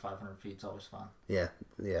fly over 500 feet. It's always fun. Yeah,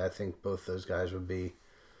 I think both those guys would be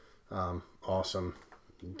awesome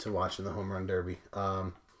to watch in the home run derby. I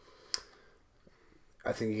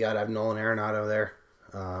think you got to have Nolan Arenado there.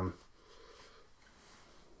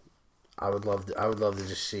 I would love to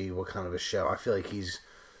just see what kind of a show. I feel like he's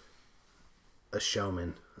a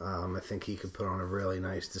showman. I think he could put on a really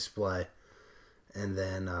nice display. And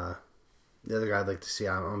then the other guy I'd like to see,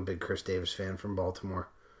 I'm a big Chris Davis fan from Baltimore.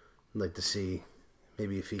 I'd like to see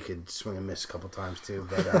maybe if he could swing and miss a couple times too.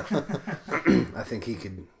 But I think he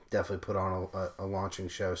could definitely put on a launching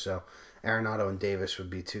show. So Arenado and Davis would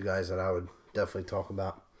be 2 guys that I would definitely talk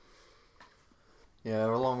about. Yeah,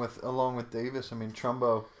 along with Davis, I mean,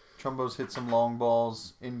 Trumbo's hit some long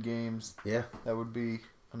balls in games. Yeah. That would be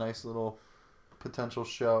a nice little potential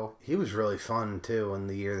show. He was really fun, too, in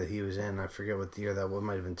the year that he was in. I forget what the year that was. It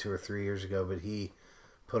might have been 2 or 3 years ago, but he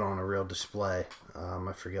put on a real display.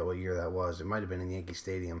 I forget what year that was. It might have been in Yankee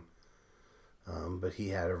Stadium. But he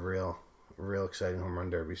had a real exciting home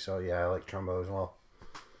run derby. So, yeah, I like Trumbo as well.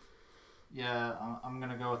 Yeah, I'm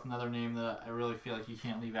going to go with another name that I really feel like you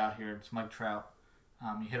can't leave out here. It's Mike Trout.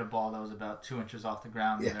 He hit a ball that was about 2 inches off the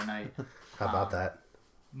ground the other night. How about that?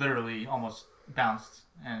 Literally almost bounced,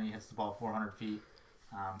 and he hits the ball 400 feet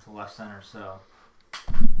to left center. So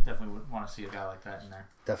definitely would want to see a guy like that in there.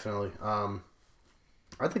 Definitely.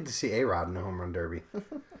 I'd like to see A-Rod in a home run derby.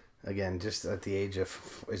 Again, just at the age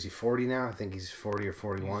of, is he 40 now? I think he's 40 or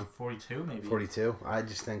 41. He's 42 maybe. 42. I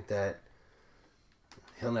just think that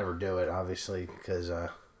he'll never do it, obviously, because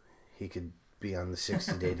he could be on the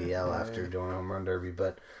 60-day DL after doing a home run derby,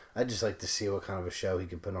 but I'd just like to see what kind of a show he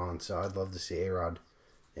could put on. So I'd love to see A-Rod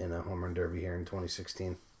in a home run derby here in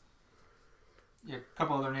 2016. Yeah, a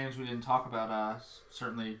couple other names we didn't talk about.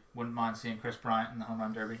 Certainly wouldn't mind seeing Chris Bryant in the home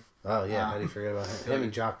run derby. Oh yeah, how do you forget about him? Him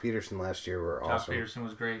and Jock Peterson last year were awesome. Jock Peterson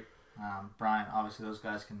was great. Bryant, obviously those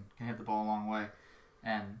guys can hit the ball a long way,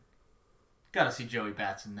 and got to see Joey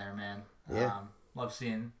Bats in there, man. Yeah. Love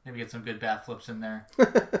seeing maybe get some good bat flips in there.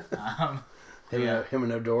 Him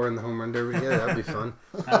and Odor in the home run derby. Yeah, that'd be fun.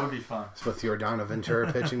 That would be fun. With Yordano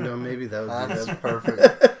Ventura pitching to him, maybe that would be That's perfect.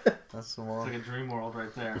 That's the one. It's like a dream world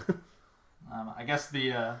right there. I guess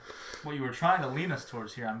the what you were trying to lean us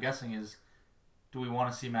towards here, I'm guessing, is do we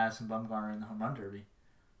want to see Madison Bumgarner in the home run derby?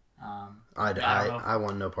 I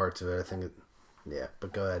want no parts of it. I think yeah,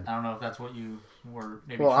 but go ahead. I don't know if that's what you were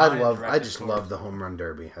maybe. Well, I just towards. love the home run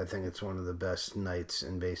derby. I think it's one of the best nights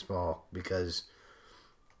in baseball because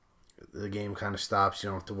the game kind of stops. You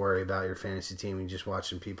don't have to worry about your fantasy team. You're just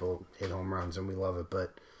watching people hit home runs, and we love it.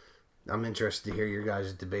 But I'm interested to hear your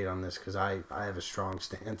guys' debate on this because I have a strong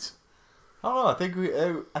stance. I don't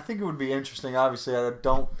know. I think it would be interesting. Obviously, I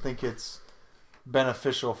don't think it's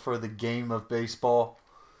beneficial for the game of baseball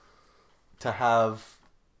to have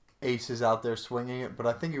aces out there swinging it, but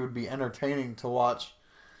I think it would be entertaining to watch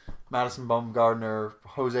Madison Bumgarner,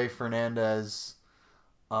 Jose Fernandez,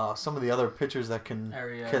 some of the other pitchers that can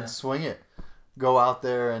swing it, go out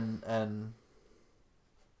there and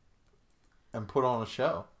put on a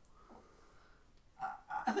show.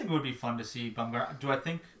 I think it would be fun to see Bumgarner. Do I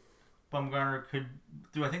think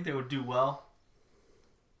they would do well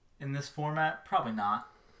in this format? Probably not.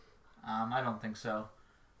 I don't think so.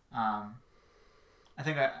 I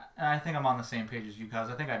think I'm on the same page as you guys.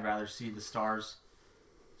 I think I'd rather see the Stars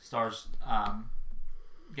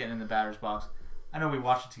getting in the batter's box. I know we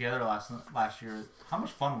watched it together last year. How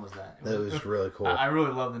much fun was that? It was really cool. I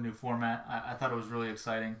really love the new format. I thought it was really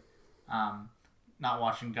exciting. Not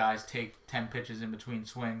watching guys take 10 pitches in between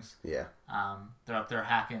swings. Yeah. They're up there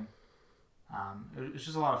hacking. It was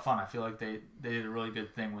just a lot of fun. I feel like they did a really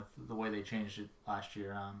good thing with the way they changed it last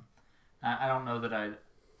year. I don't know that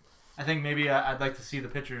I think maybe I'd like to see the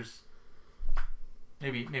pitchers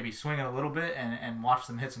maybe swing it a little bit and watch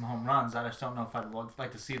them hit some home runs. I just don't know if I'd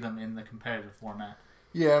like to see them in the competitive format.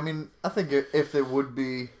 Yeah, I mean, I think if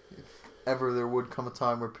ever there would come a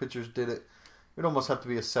time where pitchers did it, it'd almost have to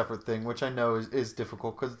be a separate thing, which I know is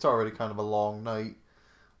difficult because it's already kind of a long night.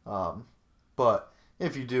 But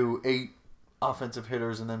if you do 8 offensive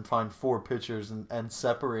hitters and then find 4 pitchers and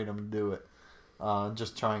separate them and do it,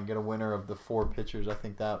 just try and get a winner of the 4 pitchers, I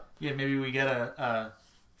think that... Yeah, maybe we get a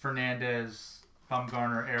Fernandez,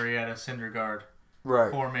 Bumgarner, Arrieta, Syndergaard,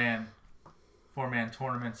 right, four-man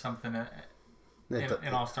tournament, something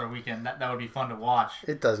in All-Star Weekend. That would be fun to watch.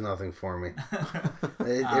 It does nothing for me.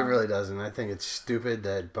 It really doesn't. I think it's stupid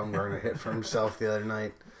that Bumgarner hit for himself the other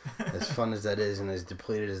night. As fun as that is and as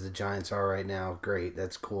depleted as the Giants are right now, great.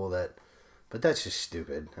 That's cool. But that's just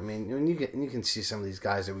stupid. I mean, when you can see some of these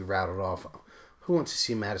guys that we rattled off. Who wants to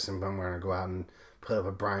see Madison Bumgarner go out and put up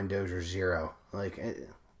a Brian Dozier 0? Like,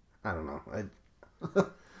 I don't know.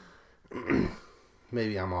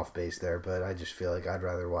 Maybe I'm off base there, but I just feel like I'd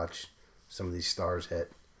rather watch some of these stars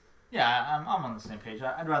hit. Yeah, I'm on the same page.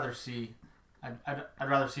 I'd rather see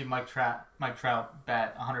Mike Trout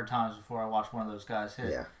bat 100 times before I watch one of those guys hit.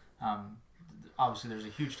 Yeah. Obviously, there's a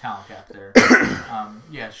huge talent gap there.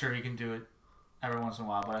 Yeah, sure, he can do it every once in a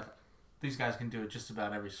while, but these guys can do it just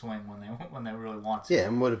about every swing when they really want to. Yeah,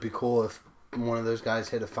 and would it be cool if one of those guys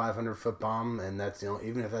hit a 500-foot bomb and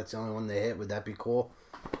even if that's the only one they hit, would that be cool?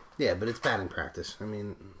 Yeah, but it's batting practice. I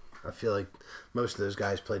mean, I feel like most of those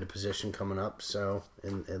guys played a position coming up, so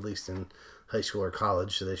at least in high school or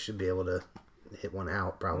college, so they should be able to hit one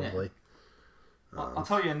out probably. Yeah. I'll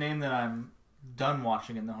tell you a name that I'm done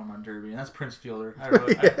watching in the home run derby, and that's Prince Fielder. I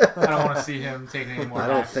don't want to see him taking any more. I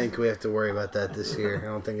don't think we have to worry about that this year. I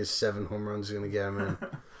don't think his 7 home runs is going to get him in.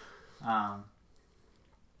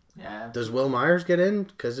 Yeah. Does Will Myers get in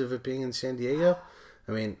because of it being in San Diego?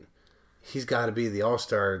 I mean, he's got to be the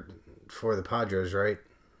All-Star for the Padres, right?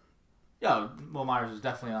 Yeah, Will Myers is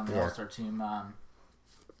definitely on the All-Star team.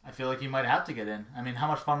 I feel like he might have to get in. I mean, how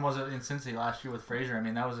much fun was it in Cincy last year with Frazier? I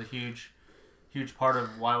mean, that was a huge part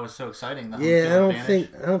of why it was so exciting. I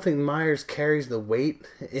don't think Myers carries the weight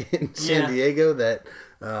in San Diego that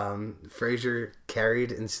Frazier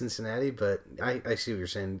carried in Cincinnati. But I see what you're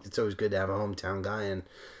saying. It's always good to have a hometown guy, and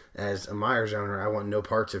as a Myers owner, I want no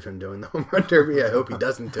parts of him doing the home run derby. I hope he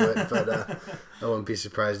doesn't do it, but I wouldn't be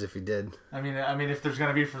surprised if he did. I mean, if there's going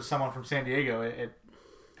to be for someone from San Diego, it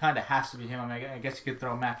kind of has to be him. I mean, I guess you could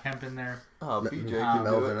throw Matt Kemp in there. Oh, BJ,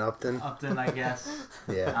 Melvin Upton. Upton, I guess.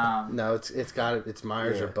 Yeah. No, it's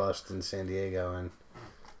Myers or bust in San Diego, and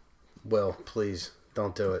Will, please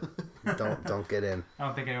don't do it. Don't get in. I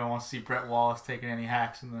don't think anyone wants to see Brett Wallace taking any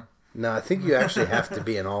hacks in the. No, I think you actually have to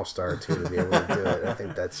be an all-star too to be able to do it. I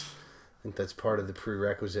think that's part of the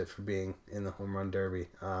prerequisite for being in the home run derby.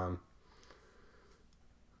 I'm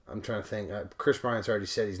trying to think. Chris Bryant's already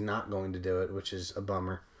said he's not going to do it, which is a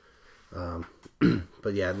bummer.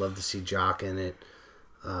 But yeah, I'd love to see Jock in it.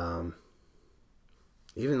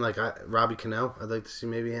 Even like Robbie Cano, I'd like to see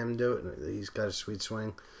maybe him do it. He's got a sweet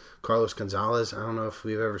swing. Carlos Gonzalez, I don't know if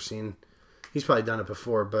we've ever seen. He's probably done it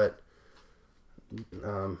before, but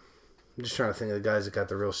I'm just trying to think of the guys that got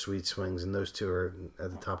the real sweet swings, and those two are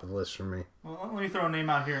at the top of the list for me. Well, let me throw a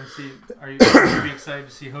name out here and see. Are you going to be excited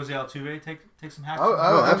to see Jose Altuve take some hacks?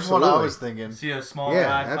 Oh, that's what I was thinking. See a small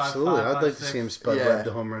guy, absolutely. 5'5", I'd like to see him spud web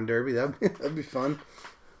the home run derby. That'd be fun.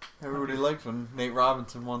 Everybody liked when Nate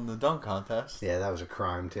Robinson won the dunk contest. Yeah, that was a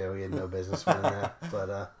crime too. He had no business winning that,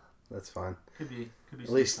 but that's fine. Could be. At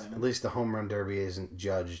least the home run derby isn't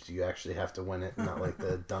judged. You actually have to win it, not like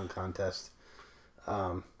the dunk contest.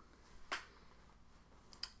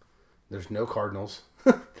 There's no Cardinals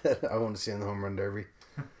that I want to see in the home run derby.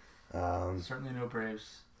 Certainly no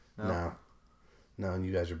Braves. No, and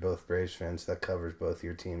you guys are both Braves fans. That covers both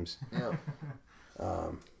your teams. Yeah.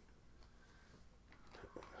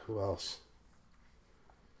 Who else?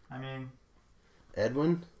 I mean,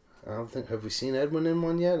 Edwin. I don't think. Have we seen Edwin in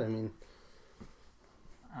one yet? I mean,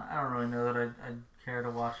 I don't really know that I'd care to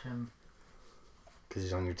watch him. Because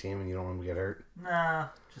he's on your team and you don't want him to get hurt? Nah,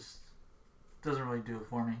 just doesn't really do it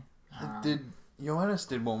for me. Yoenis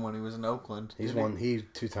did one when he was in Oakland? He's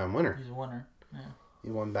 2-time winner. He's a winner. Yeah. He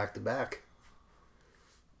won back-to-back.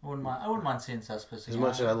 I wouldn't mind seeing Cespedes As again.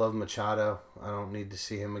 much as I love Machado, I don't need to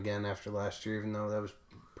see him again after last year, even though that was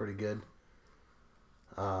pretty good.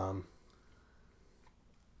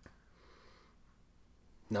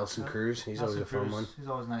 Nelson Cruz, he's always a fun one. He's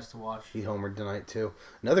always nice to watch. He homered tonight, too.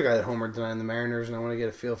 Another guy that homered tonight in the Mariners, and I want to get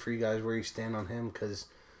a feel for you guys where you stand on him, because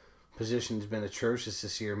position's been atrocious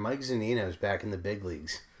this year. Mike Zunino's back in the big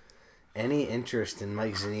leagues. Any interest in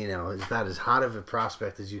Mike Zunino is about as hot of a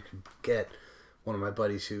prospect as you could get. One of my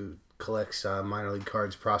buddies who collects minor league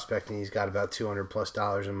cards prospecting, he's got about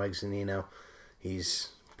 $200+ in Mike Zunino. He's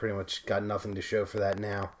pretty much got nothing to show for that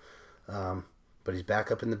now. But he's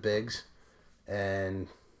back up in the bigs, and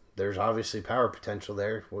there's obviously power potential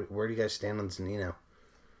there. Where do you guys stand on Zunino?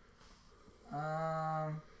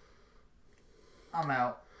 I'm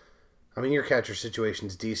out. I mean, your catcher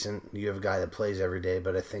situation's decent. You have a guy that plays every day,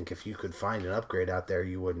 but I think if you could find an upgrade out there,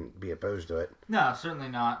 you wouldn't be opposed to it. No, certainly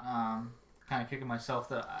not. Kind of kicking myself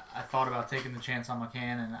that I thought about taking the chance on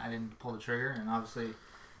McCann and I didn't pull the trigger, and obviously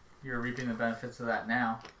you're reaping the benefits of that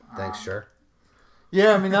now. Thanks, sure.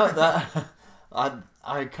 Yeah, I mean that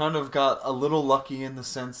I kind of got a little lucky in the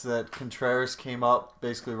sense that Contreras came up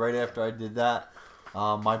basically right after I did that.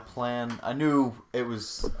 My plan, I knew it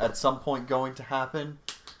was at some point going to happen.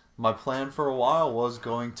 My plan for a while was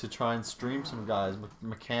going to try and stream some guys.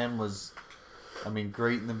 McCann was,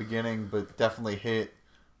 great in the beginning, but definitely hit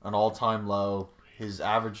an all-time low. His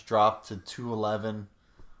average dropped to 211.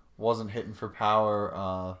 Wasn't hitting for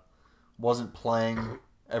power. Wasn't playing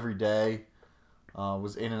every day.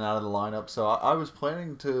 Was in and out of the lineup. So I was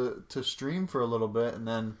planning to stream for a little bit, and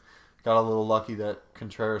then got a little lucky that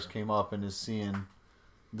Contreras came up and is seeing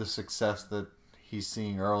the success that he's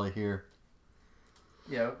seeing early here.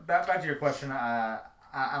 Yeah, back to your question. I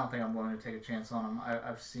don't think I'm willing to take a chance on him.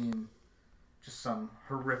 I've seen just some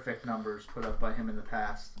horrific numbers put up by him in the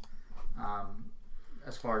past.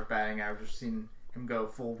 As far as batting average, I've seen him go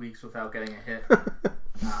full weeks without getting a hit.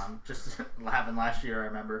 Just happened last year, I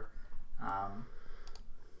remember.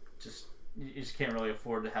 You just can't really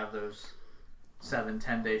afford to have those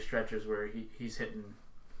 7-10 day stretches where he's hitting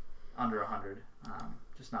under 100.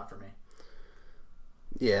 Just not for me.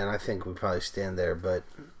 Yeah, and I think we probably stand there, but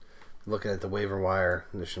looking at the waiver wire,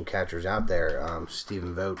 there's some catchers out there.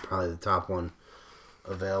 Stephen Vogt, probably the top one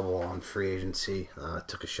available on free agency.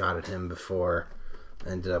 Took a shot at him before,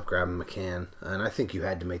 ended up grabbing McCann. And I think you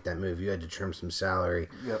had to make that move. You had to trim some salary.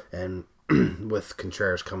 Yep. And with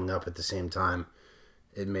Contreras coming up at the same time,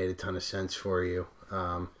 it made a ton of sense for you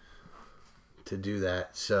to do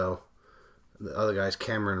that. So the other guy's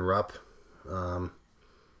Cameron Rupp.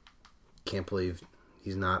 Can't believe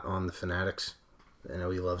he's not on the Fanatics. I know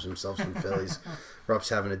he loves himself some Phillies. Rupp's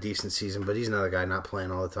having a decent season, but he's another guy not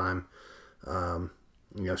playing all the time.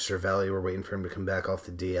 Cervelli, we're waiting for him to come back off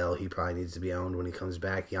the DL. He probably needs to be owned when he comes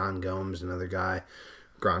back. Jan Gomes, another guy.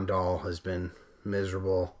 Grandal has been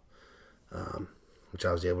miserable, which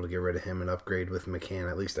I was able to get rid of him and upgrade with McCann.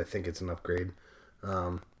 At least I think it's an upgrade.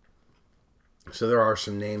 So there are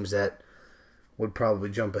some names that would probably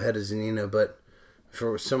jump ahead of Zunino, but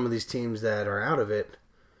for some of these teams that are out of it,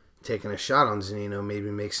 taking a shot on Zunino maybe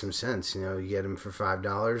makes some sense. You get him for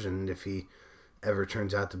 $5, and if he ever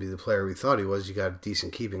turns out to be the player we thought he was, you got a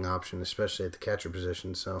decent keeping option, especially at the catcher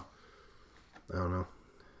position. So, I don't know.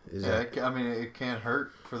 It can't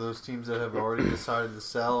hurt for those teams that have already decided to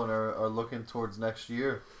sell and are looking towards next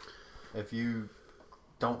year. If you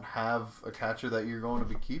don't have a catcher that you're going to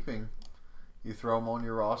be keeping, you throw him on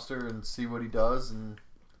your roster and see what he does, and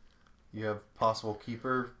you have possible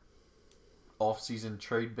keeper, off-season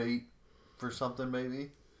trade bait for something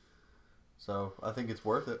maybe. So I think it's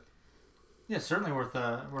worth it. Yeah, certainly worth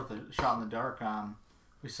a shot in the dark.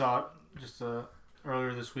 We saw it just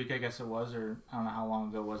earlier this week, I guess it was, or I don't know how long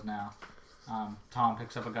ago it was now. Tom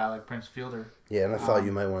picks up a guy like Prince Fielder. Yeah, and I thought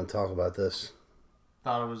you might want to talk about this.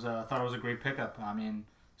 Thought it was a great pickup.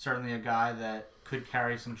 Certainly a guy that could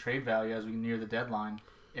carry some trade value as we near the deadline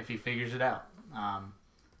if he figures it out.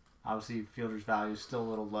 Obviously, Fielder's value is still a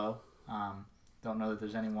little low. Don't know that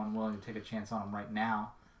there's anyone willing to take a chance on him right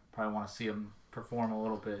now. Probably want to see him perform a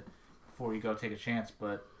little bit before you go take a chance.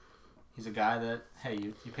 But he's a guy that, hey,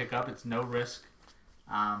 you pick up. It's no risk.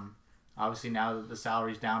 Obviously, now that the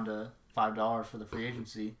salary's down to $5 for the free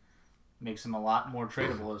agency, makes him a lot more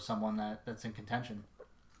tradable as someone that's in contention.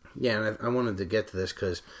 Yeah, and I wanted to get to this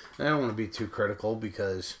because I don't want to be too critical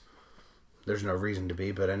because there's no reason to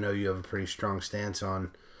be, but I know you have a pretty strong stance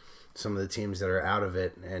on some of the teams that are out of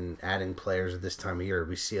it and adding players at this time of year.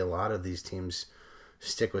 We see a lot of these teams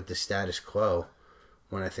stick with the status quo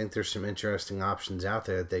when I think there's some interesting options out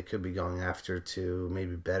there that they could be going after to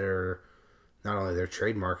maybe better not only their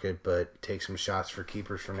trade market, but take some shots for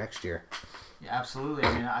keepers for next year. Yeah, absolutely.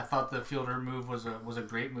 I mean, I thought the Fielder move was a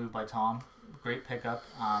great move by Tom. Great pickup.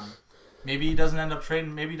 Maybe he doesn't end up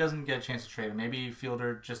trading. Maybe he doesn't get a chance to trade him. Maybe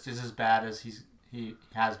Fielder just is as bad as he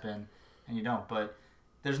has been, and you don't. But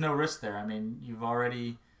there's no risk there. I mean, you've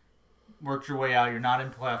already worked your way out. You're not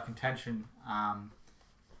in playoff contention.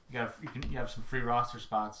 You have some free roster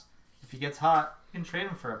spots. If he gets hot, you can trade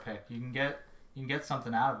him for a pick. You can get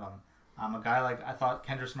something out of him. A guy like I thought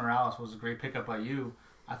Kendrys Morales was a great pickup by you.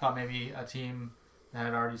 I thought maybe a team that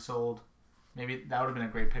had already sold, maybe that would have been a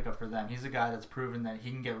great pickup for them. He's a guy that's proven that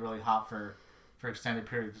he can get really hot for extended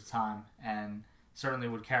periods of time and certainly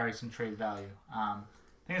would carry some trade value. I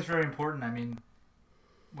think it's very important. I mean,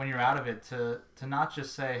 when you're out of it, to not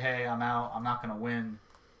just say, hey, I'm out, I'm not going to win,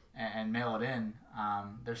 and mail it in.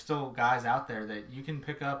 There's still guys out there that you can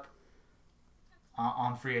pick up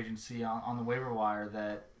on free agency, on the waiver wire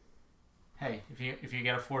that, hey, if you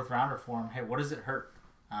get a fourth rounder for him, hey, what does it hurt?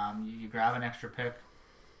 You grab an extra pick,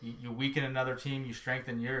 you weaken another team, you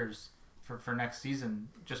strengthen yours for next season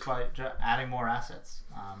just by adding more assets.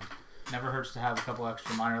 Never hurts to have a couple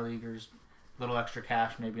extra minor leaguers, little extra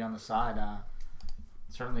cash maybe on the side.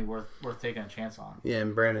 Certainly worth taking a chance on. Yeah,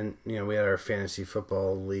 and Brandon, we had our fantasy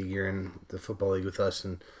football league. You're in the football league with us,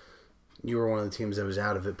 and you were one of the teams that was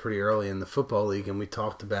out of it pretty early in the football league, and we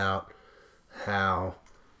talked about how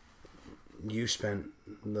you spent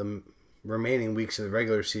the remaining weeks of the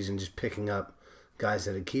regular season just picking up guys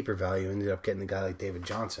that had keeper value. Ended up getting a guy like David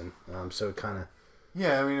Johnson. So it kind of...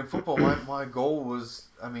 Yeah, I mean, in football, my goal was,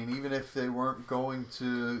 even if they weren't going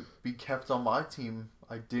to be kept on my team,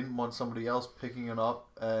 I didn't want somebody else picking it up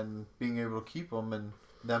and being able to keep them and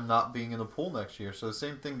them not being in the pool next year. So the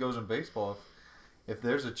same thing goes in baseball. If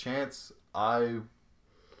there's a chance I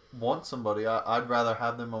want somebody, I'd rather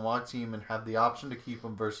have them on my team and have the option to keep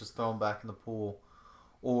them versus throw them back in the pool,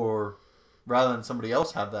 or rather than somebody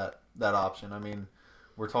else have that option. I mean,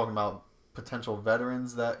 we're talking about potential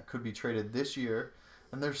veterans that could be traded this year,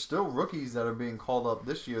 and there's still rookies that are being called up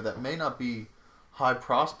this year that may not be high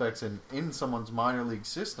prospects in someone's minor league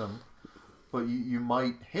system, but you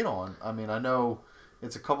might hit on. I mean, I know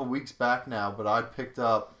it's a couple weeks back now, but I picked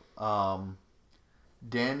up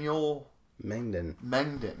Daniel Mengden.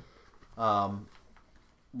 I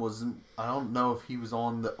don't know if he was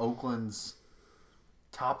on the Oakland's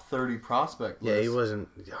top 30 prospect list. Yeah, he wasn't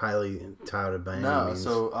highly touted by any means.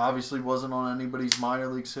 So obviously wasn't on anybody's minor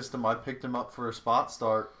league system. I picked him up for a spot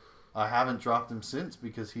start. I haven't dropped him since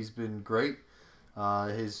because he's been great.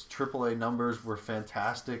 His AAA numbers were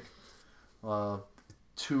fantastic. He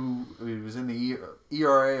was in the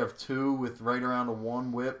ERA of 2 with right around a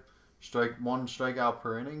 1 whip, one strikeout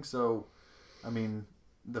per inning. So, I mean,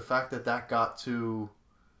 the fact that got to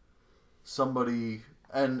somebody,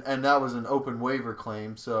 and that was an open waiver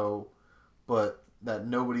claim. So, but that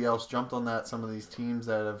nobody else jumped on that. Some of these teams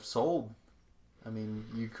that have sold, I mean,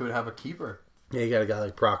 you could have a keeper. Yeah, you got a guy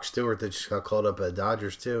like Brock Stewart that just got called up at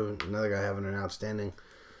Dodgers, too. Another guy having an outstanding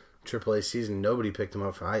AAA season. Nobody picked him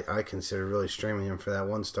up. I consider really streaming him for that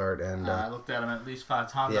one start. And I looked at him at least 5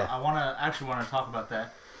 times. Yeah. I actually want to talk about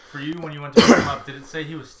that. For you, when you went to pick him up, did it say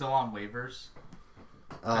he was still on waivers?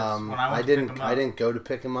 I didn't go to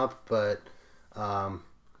pick him up, but I'm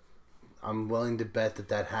willing to bet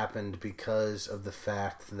that happened because of the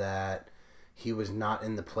fact that he was not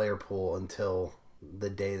in the player pool until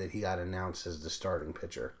the day that he got announced as the starting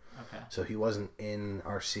pitcher. Okay. So he wasn't in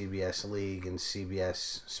our CBS league, and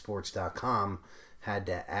CBSSports.com had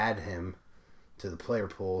to add him to the player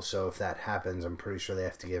pool. So if that happens, I'm pretty sure they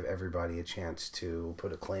have to give everybody a chance to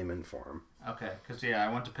put a claim in for him. Okay, because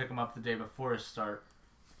I went to pick him up the day before his start,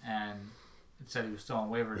 and it said he was still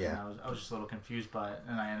on waivers, Yeah. and I was just a little confused by it,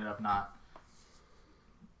 and I ended up not.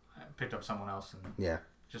 I picked up someone else and Yeah.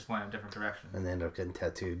 just went in a different direction. And they ended up getting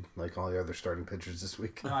tattooed like all the other starting pitchers this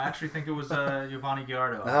week. No, I actually think it was Giovanni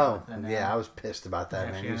Gallardo. Oh, And, yeah, I was pissed about that,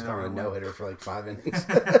 yeah, man. she He was ended up throwing a with no-hitter for like 5 innings.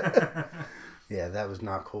 Yeah, that was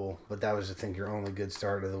not cool. But that was, I think, your only good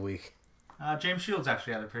start of the week. James Shields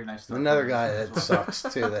actually had a pretty nice start. Another guy that sucks,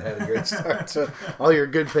 too, that had a great start. So all your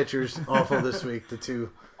good pitchers, awful this week. The two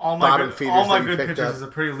bottom feeders all my that you good picked pitchers up. is a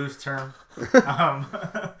pretty loose term.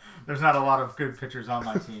 There's not a lot of good pitchers on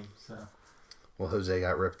my team, so... Well, Jose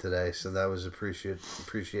got ripped today, so that was appreciated.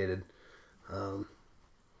 So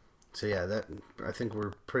yeah, I think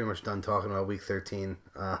we're pretty much done talking about Week 13.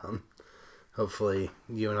 Hopefully,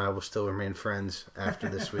 you and I will still remain friends after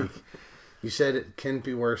this week. You said it can't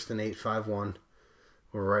be worse than 8-5-1.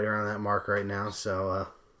 We're right around that mark right now, so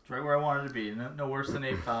it's right where I wanted to be. No worse than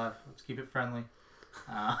 8-5. Let's keep it friendly.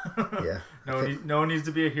 Yeah. No one needs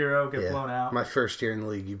to be a hero, get blown out. My first year in the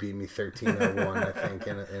league, you beat me 13-1, I think,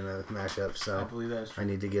 in a matchup. So I believe that's true. I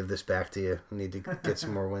need to give this back to you. I need to get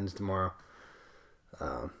some more wins tomorrow.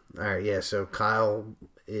 All right, yeah. So Kyle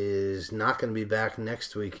is not going to be back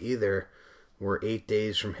next week either. We're 8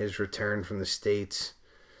 days from his return from the States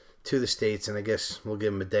to the States, and I guess we'll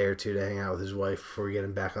give him a day or two to hang out with his wife before we get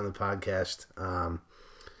him back on the podcast.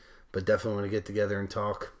 But definitely want to get together and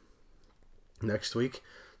talk next week.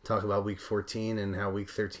 Talk about Week 14 and how Week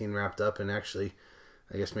 13 wrapped up, and actually,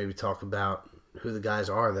 I guess maybe talk about who the guys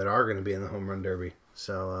are that are going to be in the Home Run Derby.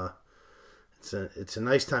 So it's a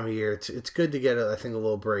nice time of year. It's good to get, I think, a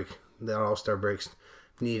little break. The All-Star break's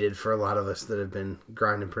needed for a lot of us that have been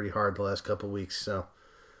grinding pretty hard the last couple of weeks. So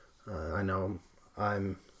I know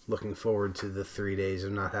I'm looking forward to the 3 days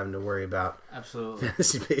of not having to worry about Absolutely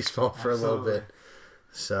fantasy baseball for a little bit.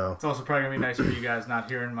 So it's also probably gonna be nice for you guys not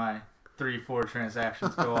hearing my 3-4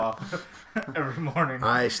 transactions go off every morning.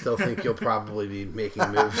 I still think you'll probably be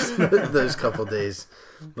making moves those couple days,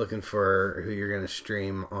 looking for who you're going to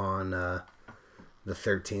stream on the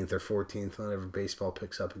 13th or 14th whenever baseball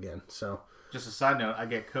picks up again. So just a side note, I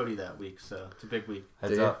get Cody that week, so it's a big week.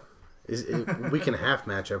 Heads up. Is it week and a half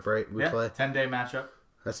matchup, right? We play 10-day matchup.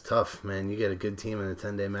 That's tough, man. You get a good team in a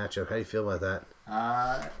 10-day matchup. How do you feel about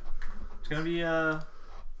that? It's gonna be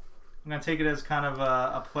I'm gonna take it as kind of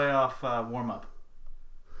a playoff warm up.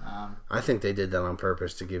 I think they did that on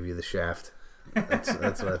purpose to give you the shaft. That's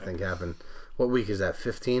what I think happened. What week is that?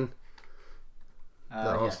 15?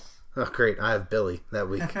 Yes. Oh, great. I have Billy that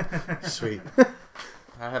week. Sweet.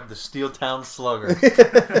 I have the Steeltown Slugger.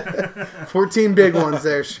 14 big ones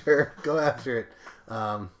there, sure. Go after it.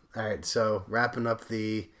 All right, so wrapping up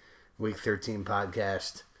the Week 13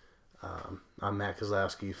 podcast. I'm Matt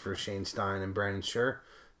Kozlowski for Shane Stein and Brandon Schur.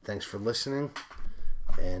 Thanks for listening,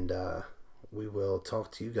 and we will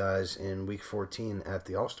talk to you guys in Week 14 at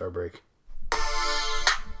the All-Star break.